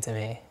something to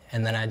me,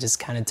 and then I just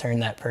kind of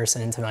turned that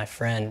person into my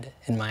friend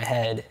in my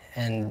head,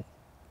 and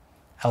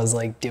I was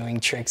like doing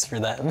tricks for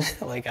them.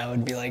 Like, I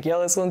would be like,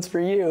 yo, this one's for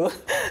you.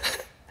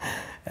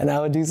 And I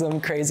would do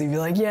something crazy, be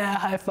like, yeah,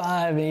 high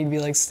five, and he'd be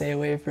like, stay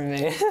away from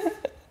me.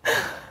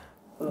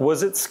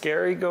 Was it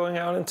scary going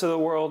out into the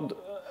world,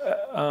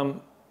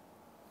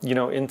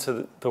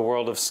 into the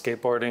world of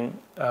skateboarding,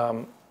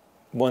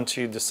 once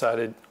you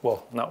decided,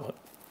 well, not,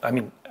 I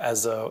mean,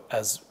 as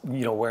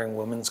wearing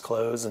women's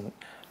clothes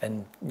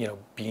and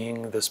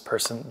being this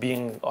person,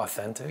 being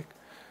authentic,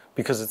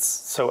 because it's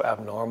so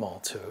abnormal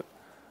to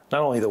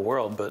not only the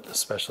world, but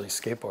especially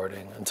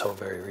skateboarding until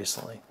very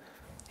recently?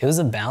 It was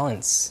a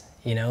balance,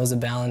 it was a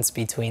balance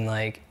between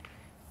like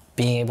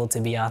being able to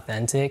be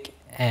authentic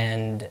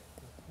and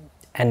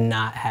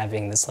not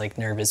having this like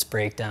nervous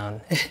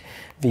breakdown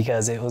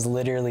because it was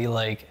literally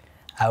like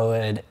I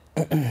would,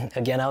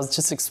 again, I was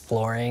just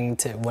exploring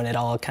when it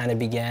all kind of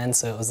began.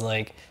 So it was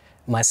like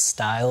my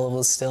style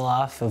was still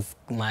off, of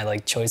my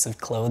like choice of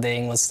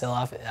clothing was still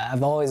off.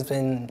 I've always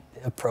been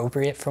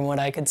appropriate from what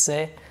I could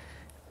say,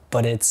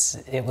 but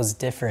it was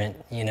different,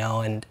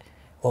 and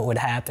what would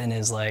happen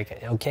is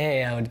like,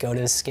 okay, I would go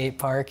to a skate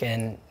park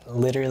and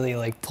literally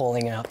like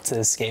pulling up to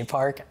the skate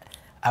park,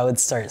 I would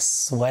start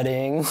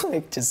sweating,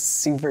 like just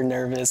super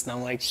nervous. And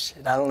I'm like,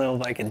 shit, I don't know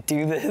if I can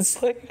do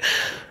this. Like,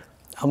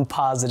 I'm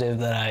positive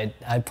that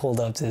I pulled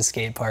up to the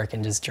skate park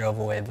and just drove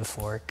away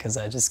before because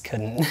I just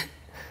couldn't,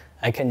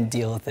 I couldn't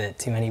deal with it,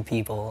 too many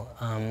people.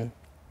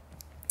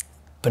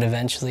 But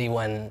eventually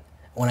when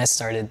I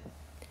started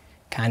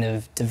kind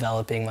of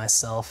developing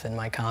myself and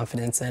my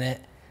confidence in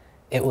it,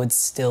 it would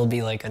still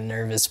be like a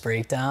nervous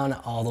breakdown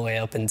all the way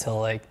up until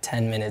like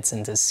 10 minutes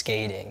into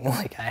skating.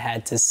 Like I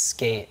had to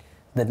skate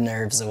the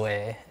nerves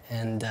away,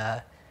 and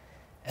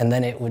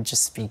then it would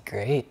just be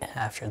great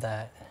after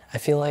that. I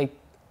feel like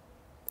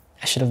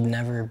I should have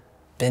never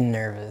been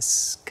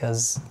nervous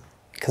because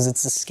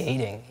it's the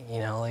skating,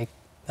 like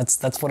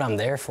that's what I'm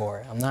there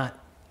for. I'm not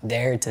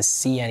there to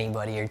see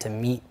anybody or to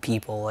meet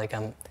people. Like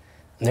I'm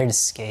there to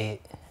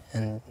skate,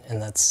 and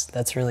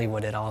that's really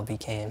what it all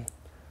became.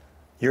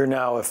 You're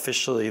now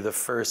officially the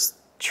first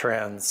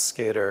trans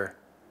skater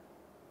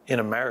in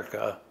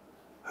America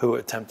who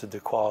attempted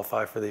to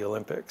qualify for the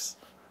Olympics.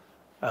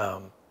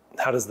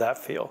 How does that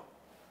feel?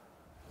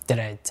 Did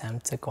I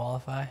attempt to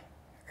qualify,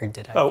 or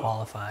did I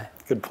qualify?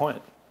 Good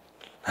point.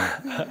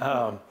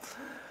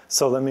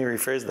 So let me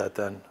rephrase that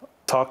then.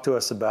 Talk to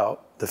us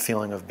about the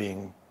feeling of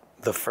being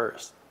the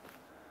first.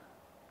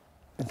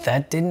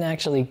 That didn't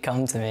actually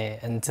come to me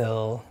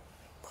until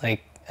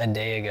like a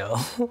day ago.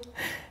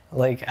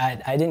 Like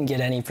I didn't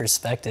get any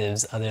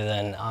perspectives other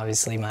than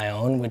obviously my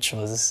own, which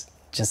was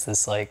just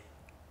this like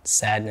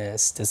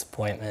sadness,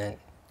 disappointment,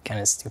 kind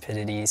of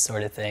stupidity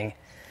sort of thing.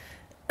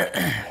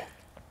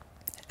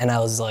 And I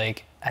was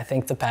like, I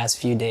think the past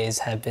few days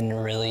have been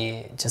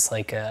really just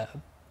like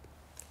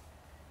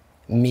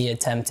me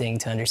attempting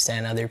to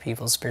understand other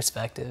people's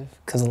perspective,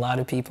 because a lot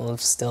of people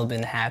have still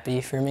been happy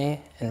for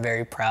me and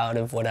very proud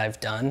of what I've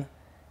done.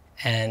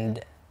 And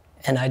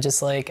I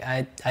just like,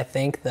 I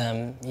thank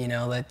them,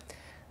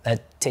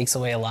 that takes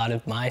away a lot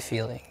of my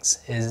feelings,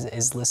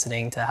 is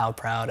listening to how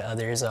proud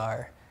others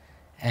are.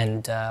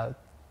 And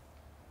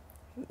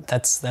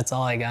that's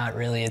all I got,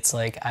 really. It's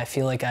like, I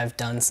feel like I've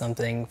done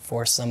something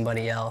for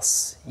somebody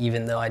else,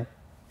 even though I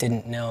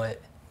didn't know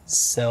it.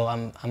 So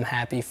I'm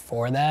happy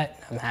for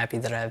that. I'm happy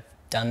that I've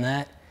done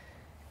that.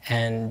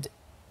 And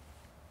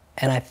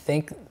I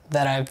think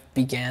that I've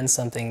began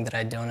something that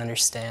I don't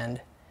understand.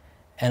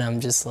 And I'm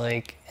just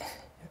like,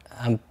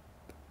 I'm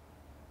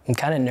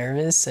kind of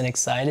nervous and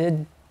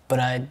excited, but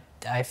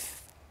I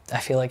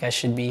feel like I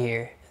should be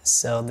here.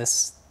 So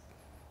this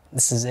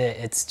is it.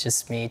 It's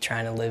just me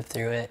trying to live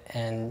through it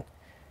and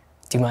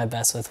do my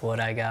best with what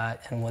I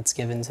got and what's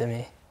given to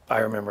me. I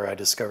remember I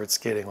discovered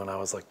skating when I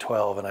was like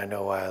 12, and I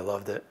know why I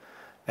loved it.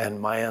 And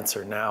my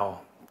answer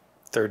now,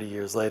 30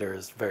 years later,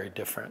 is very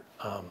different.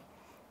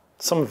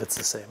 Some of it's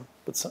the same.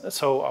 But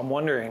so I'm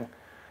wondering,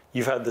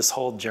 you've had this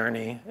whole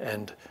journey,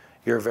 and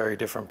you're a very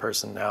different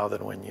person now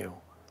than when you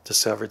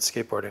discovered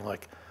skateboarding.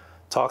 Like,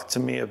 talk to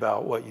me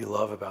about what you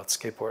love about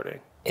skateboarding.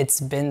 It's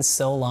been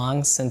so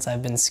long since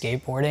I've been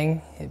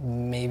skateboarding,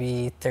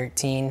 maybe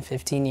 13,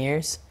 15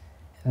 years,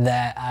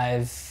 that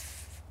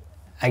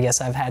I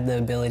guess I've had the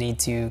ability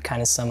to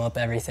kind of sum up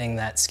everything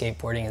that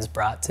skateboarding has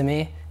brought to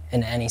me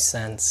in any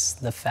sense.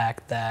 The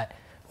fact that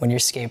when you're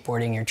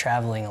skateboarding, you're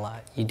traveling a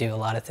lot. You do a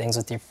lot of things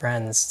with your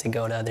friends, to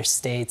go to other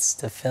states,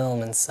 to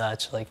film and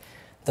such. Like,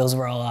 those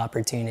were all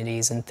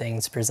opportunities and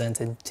things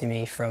presented to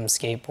me from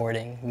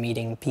skateboarding,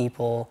 meeting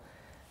people,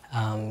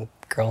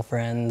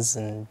 girlfriends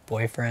and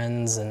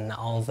boyfriends and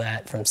all of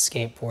that from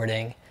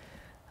skateboarding.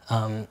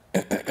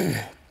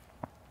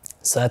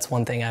 So that's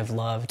one thing I've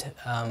loved.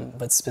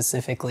 But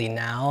specifically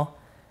now,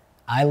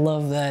 I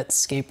love that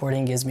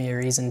skateboarding gives me a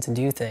reason to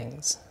do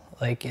things.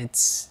 Like,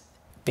 it's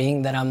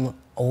being that I'm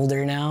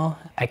older now,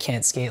 I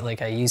can't skate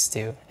like I used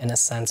to, in a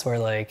sense where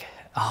like,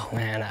 oh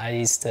man, I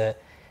used to,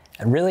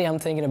 really I'm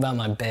thinking about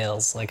my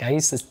bails. Like, I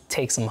used to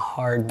take some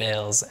hard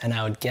bails and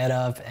I would get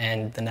up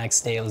and the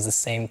next day it was the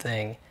same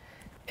thing.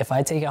 If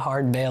I take a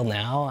hard bail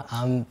now,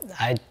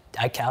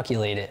 I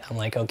calculate it. I'm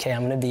like, okay,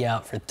 I'm gonna be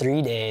out for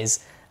 3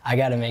 days. I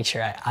got to make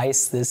sure I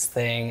ice this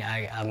thing.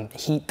 I'm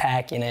heat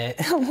packing it.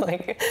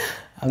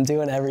 I'm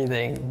doing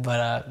everything.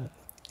 But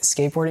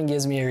skateboarding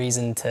gives me a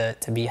reason to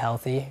be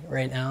healthy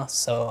right now.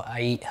 So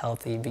I eat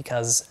healthy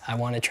because I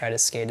want to try to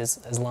skate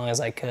as long as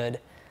I could.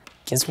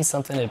 Gives me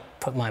something to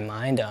put my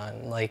mind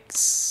on, like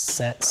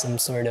set some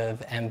sort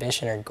of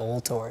ambition or goal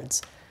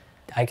towards.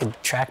 I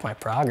could track my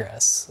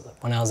progress.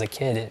 When I was a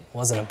kid, it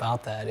wasn't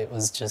about that. It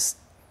was just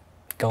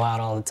go out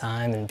all the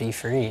time and be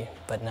free.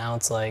 But now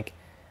it's like,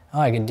 oh,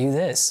 I could do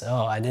this.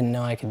 Oh, I didn't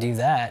know I could do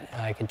that.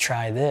 I could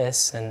try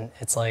this. And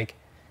it's like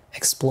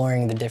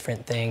exploring the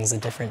different things, the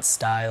different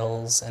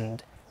styles.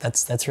 And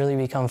that's really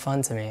become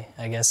fun to me,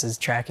 I guess, is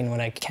tracking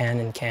what I can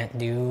and can't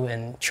do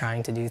and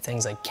trying to do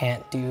things I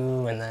can't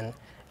do and then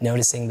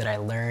noticing that I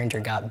learned or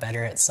got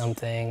better at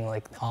something.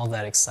 Like all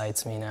that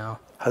excites me now.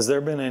 Has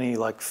there been any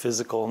like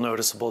physical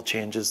noticeable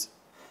changes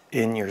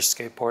in your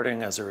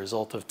skateboarding as a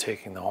result of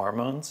taking the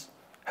hormones?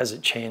 Has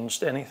it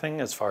changed anything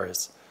as far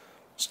as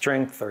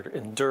strength or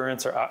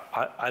endurance? Or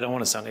I don't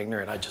want to sound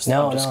ignorant. I'm just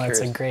curious. It's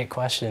a great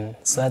question.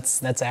 So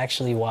that's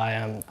actually why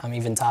I'm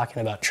even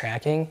talking about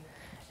tracking,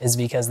 is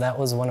because that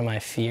was one of my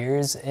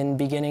fears in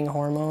beginning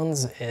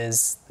hormones,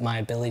 is my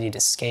ability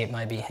to skate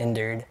might be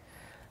hindered.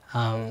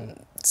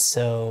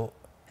 So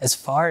as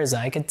far as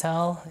I could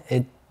tell,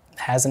 it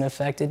hasn't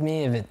affected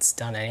me. If it's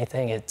done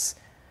anything, it's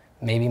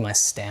maybe my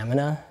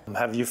stamina.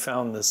 Have you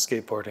found the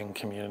skateboarding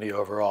community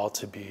overall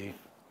to be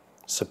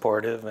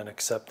supportive and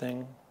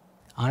accepting?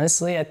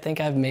 Honestly, I think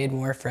I've made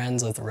more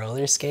friends with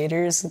roller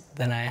skaters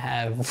than I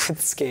have with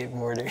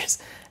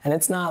skateboarders. And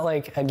it's not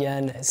like,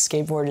 again,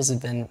 skateboarders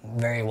have been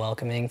very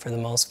welcoming for the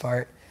most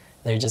part.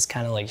 They're just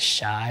kind of like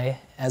shy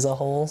as a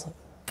whole.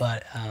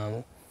 But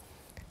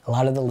a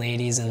lot of the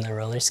ladies in the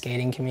roller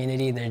skating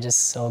community, they're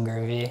just so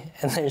groovy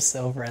and they're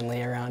so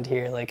friendly around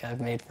here. Like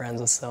I've made friends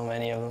with so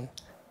many of them.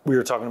 We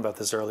were talking about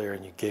this earlier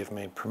and you gave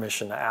me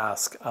permission to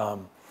ask.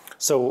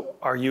 So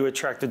are you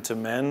attracted to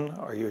men?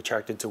 Are you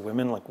attracted to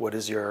women? Like what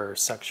is your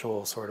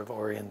sexual sort of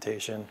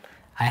orientation?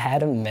 I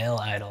had a male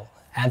idol,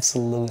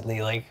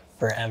 absolutely, like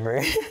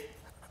forever.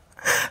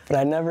 But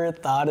I never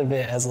thought of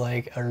it as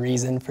like a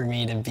reason for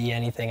me to be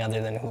anything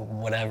other than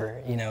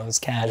whatever, you know, it was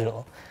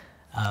casual.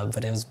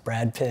 But it was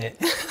Brad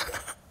Pitt.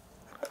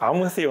 I'm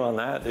with you on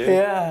that, dude.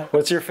 Yeah.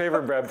 What's your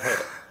favorite Brad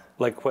Pitt?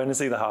 Like when is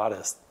he the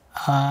hottest?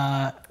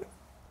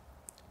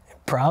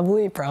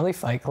 Probably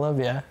Fight Club,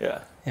 yeah.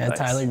 Yeah. Yeah, Nice.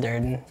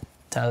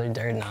 Tyler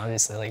Durden,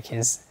 obviously, like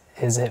his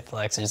hip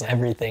flexors,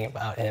 everything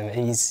about him,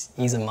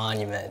 he's a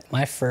monument.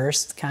 My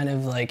first kind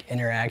of like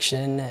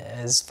interaction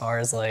as far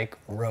as like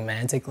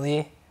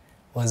romantically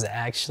was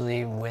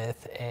actually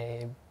with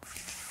a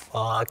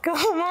fuck.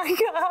 Oh my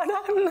God,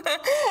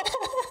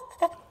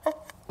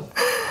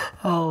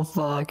 oh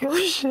fuck, oh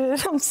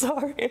shit, I'm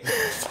sorry.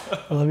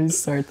 Let me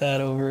start that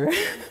over.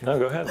 No,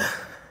 go ahead.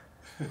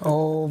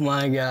 Oh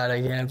my God,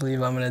 I can't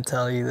believe I'm gonna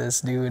tell you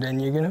this, dude,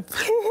 and you're gonna...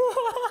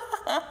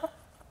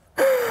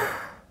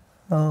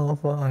 Oh,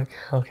 fuck,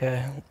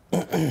 okay.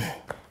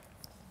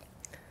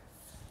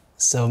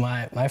 So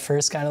my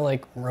first kind of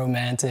like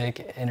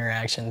romantic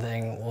interaction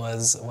thing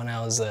was when I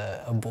was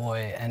a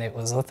boy, and it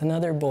was with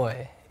another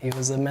boy. He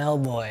was a male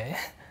boy.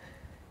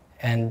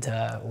 And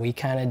we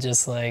kind of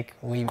just like,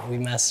 we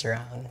messed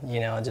around, you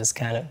know, just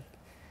kind of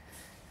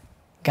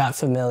got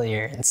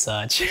familiar and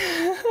such.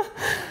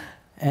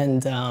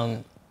 And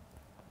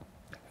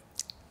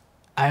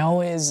I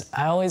always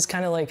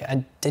kind of like,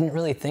 I didn't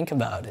really think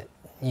about it,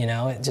 you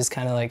know, it just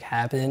kind of like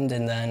happened.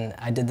 And then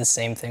I did the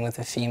same thing with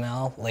a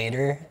female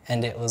later.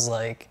 And it was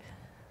like,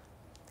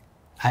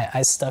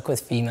 I stuck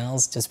with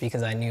females just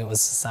because I knew it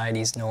was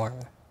society's norm.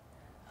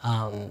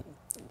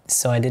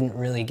 So I didn't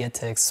really get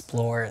to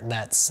explore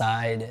that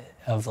side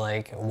of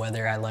like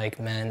whether I like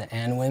men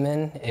and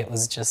women. It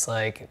was just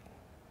like,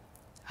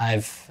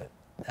 I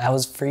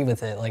was free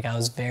with it. Like I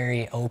was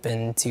very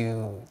open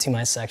to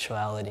my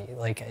sexuality.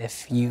 Like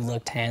if you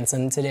looked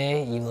handsome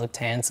today, you looked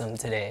handsome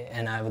today.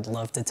 And I would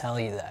love to tell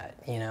you that,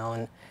 you know,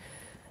 and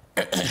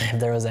if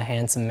there was a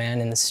handsome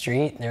man in the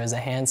street, there was a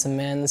handsome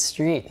man in the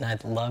street. And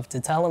I'd love to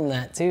tell him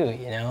that too,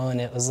 you know,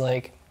 and it was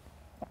like,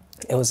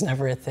 it was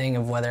never a thing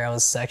of whether I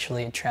was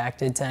sexually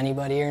attracted to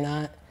anybody or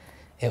not.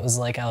 It was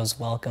like I was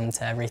welcome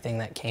to everything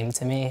that came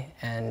to me.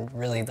 And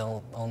really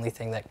the only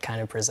thing that kind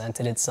of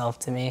presented itself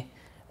to me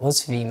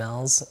was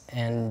females,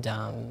 and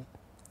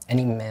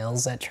any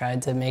males that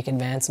tried to make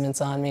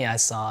advancements on me, I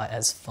saw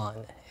as fun.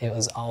 It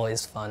was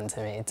always fun to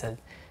me. I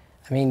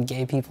mean,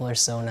 gay people are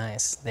so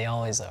nice. They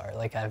always are.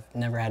 Like, I've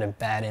never had a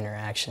bad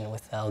interaction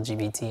with the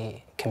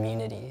LGBT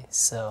community.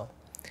 So,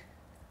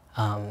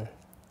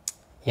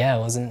 yeah, it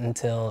wasn't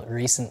until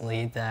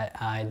recently that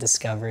I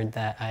discovered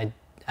that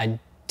I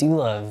do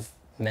love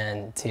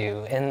men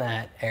too in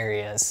that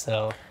area.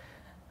 So.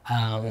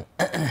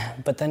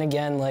 But then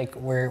again, like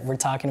we're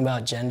talking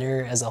about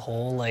gender as a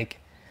whole, like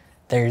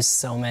there's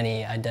so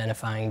many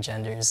identifying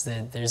genders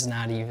that there's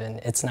not even,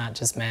 it's not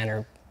just man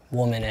or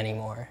woman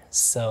anymore.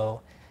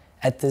 So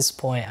at this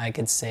point I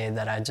could say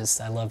that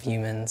I love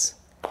humans,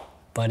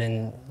 but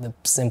in the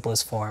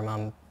simplest form,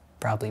 I'm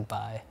probably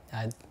bi.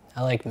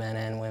 I like men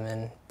and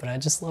women, but I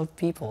just love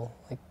people.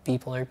 Like,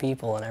 people are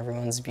people, and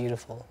everyone's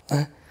beautiful.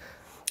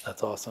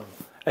 That's awesome.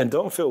 And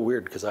don't feel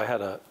weird, because I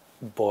had a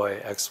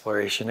boy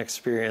exploration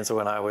experience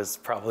when I was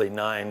probably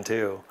 9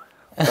 too.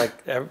 Like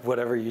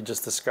whatever you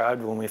just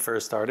described when we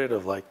first started,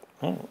 of like,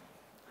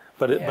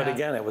 But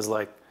again, it was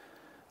like,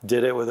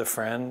 did it with a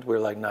friend. We were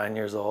like 9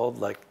 years old.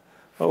 Like,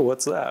 oh,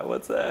 what's that?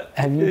 What's that?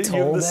 Have you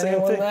told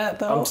anyone that,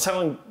 though? I'm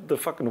telling the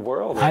fucking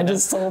world. I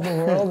just told the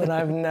world, and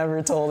I've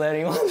never told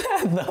anyone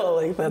that, though.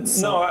 Like, that's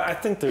so... No, I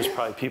think there's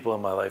probably people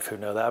in my life who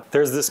know that.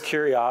 There's this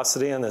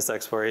curiosity and this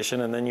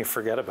exploration, and then you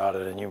forget about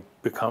it, and you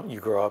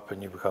grow up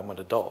and you become an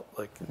adult.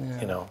 Like,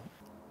 you know.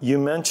 You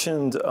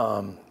mentioned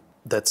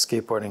that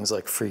skateboarding is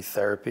like free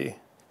therapy.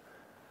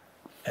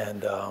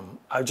 And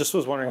I just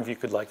was wondering if you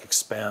could like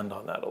expand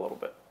on that a little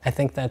bit. I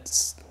think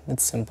it's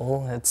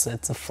simple. It's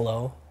a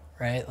flow,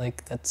 right?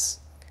 Like, that's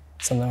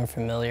something I'm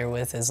familiar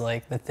with, is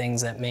like the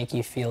things that make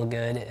you feel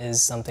good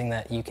is something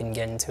that you can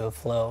get into a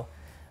flow,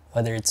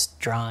 whether it's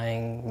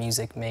drawing,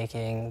 music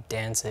making,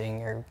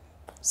 dancing, or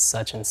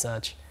such and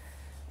such.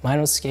 Mine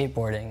was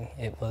skateboarding.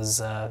 It was,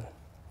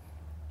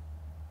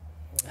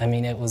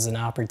 it was an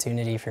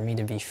opportunity for me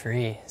to be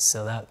free.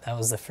 So that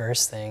was the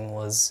first thing,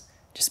 was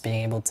just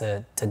being able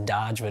to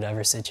dodge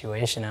whatever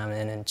situation I'm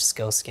in and just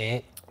go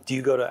skate. Do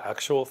you go to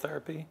actual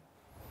therapy?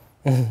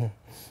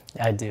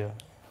 I do.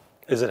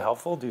 Is it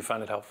helpful? Do you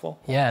find it helpful?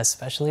 Yeah,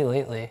 especially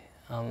lately.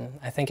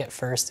 I think at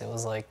first it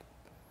was like,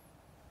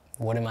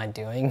 what am I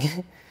doing?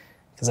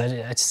 Because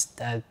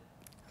I'm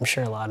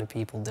sure a lot of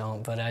people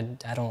don't, but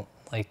I don't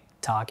like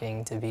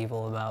talking to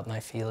people about my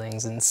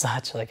feelings and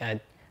such. Like, I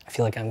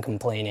feel like I'm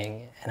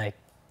complaining, and I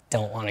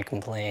don't want to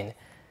complain.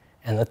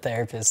 And the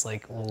therapist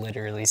like will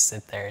literally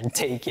sit there and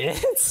take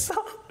it. So,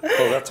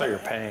 well, that's what you're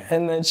paying.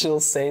 And then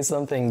she'll say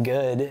something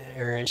good,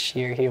 or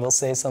she or he will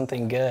say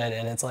something good,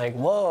 and it's like,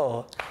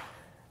 whoa,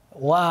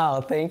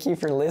 wow, thank you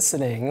for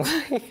listening.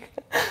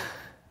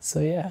 So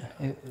yeah.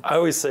 I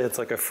always say it's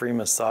like a free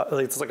massage.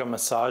 It's like a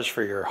massage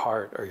for your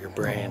heart or your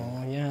brain.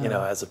 Oh, yeah. You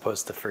know, as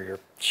opposed to for your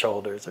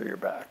shoulders or your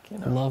back. You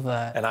know. Love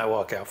that. And I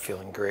walk out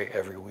feeling great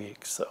every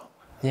week. So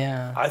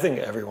yeah. I think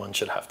everyone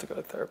should have to go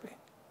to therapy,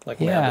 like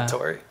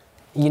mandatory.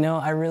 You know,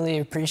 I really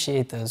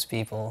appreciate those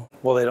people.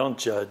 Well, they don't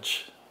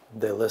judge,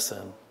 they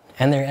listen.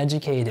 And they're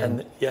educated.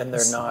 And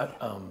they're not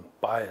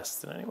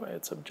biased in any way,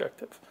 it's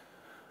objective.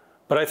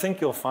 But I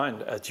think you'll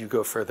find as you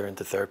go further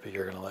into therapy,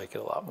 you're gonna like it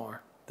a lot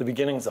more. The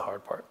beginning's the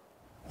hard part.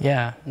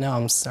 Yeah, no,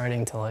 I'm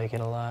starting to like it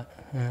a lot,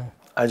 yeah.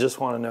 I just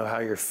wanna know how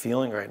you're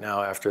feeling right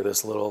now after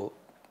this little,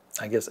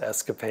 I guess,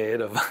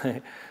 escapade of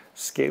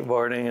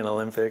skateboarding and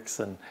Olympics,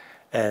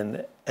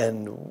 and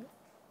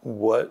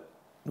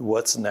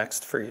what's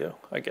next for you,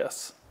 I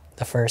guess?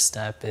 The first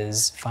step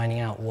is finding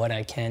out what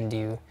I can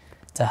do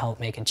to help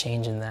make a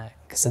change in that.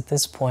 Because at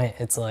this point,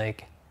 it's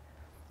like,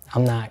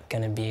 I'm not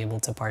gonna be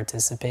able to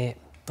participate,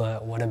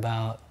 but what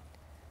about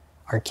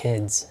our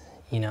kids?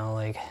 You know,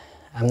 like,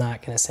 I'm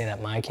not gonna say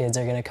that my kids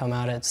are gonna come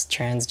out as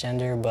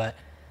transgender, but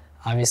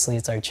obviously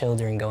it's our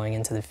children going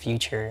into the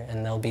future,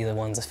 and they'll be the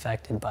ones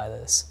affected by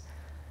this.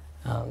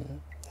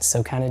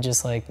 So kind of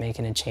just like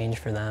making a change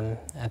for them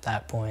at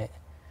that point.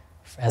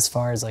 As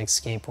far as like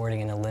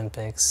skateboarding and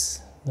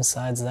Olympics,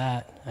 besides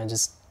that, I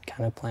just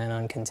kind of plan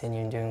on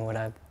continuing doing what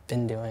I've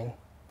been doing.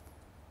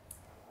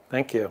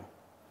 Thank you.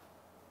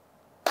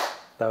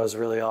 That was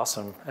really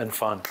awesome and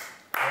fun.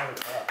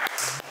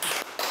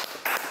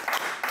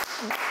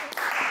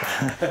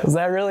 Was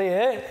that really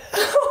it?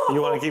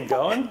 You want to keep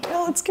going? Yeah,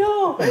 let's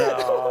go.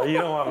 No, you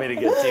don't want me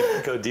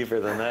to go deeper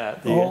than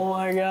that, do you? Oh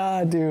my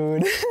God,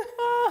 dude.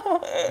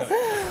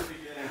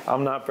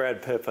 I'm not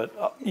Brad Pitt,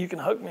 but you can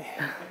hug me.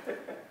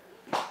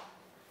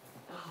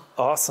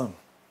 Awesome.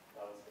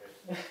 That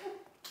was great.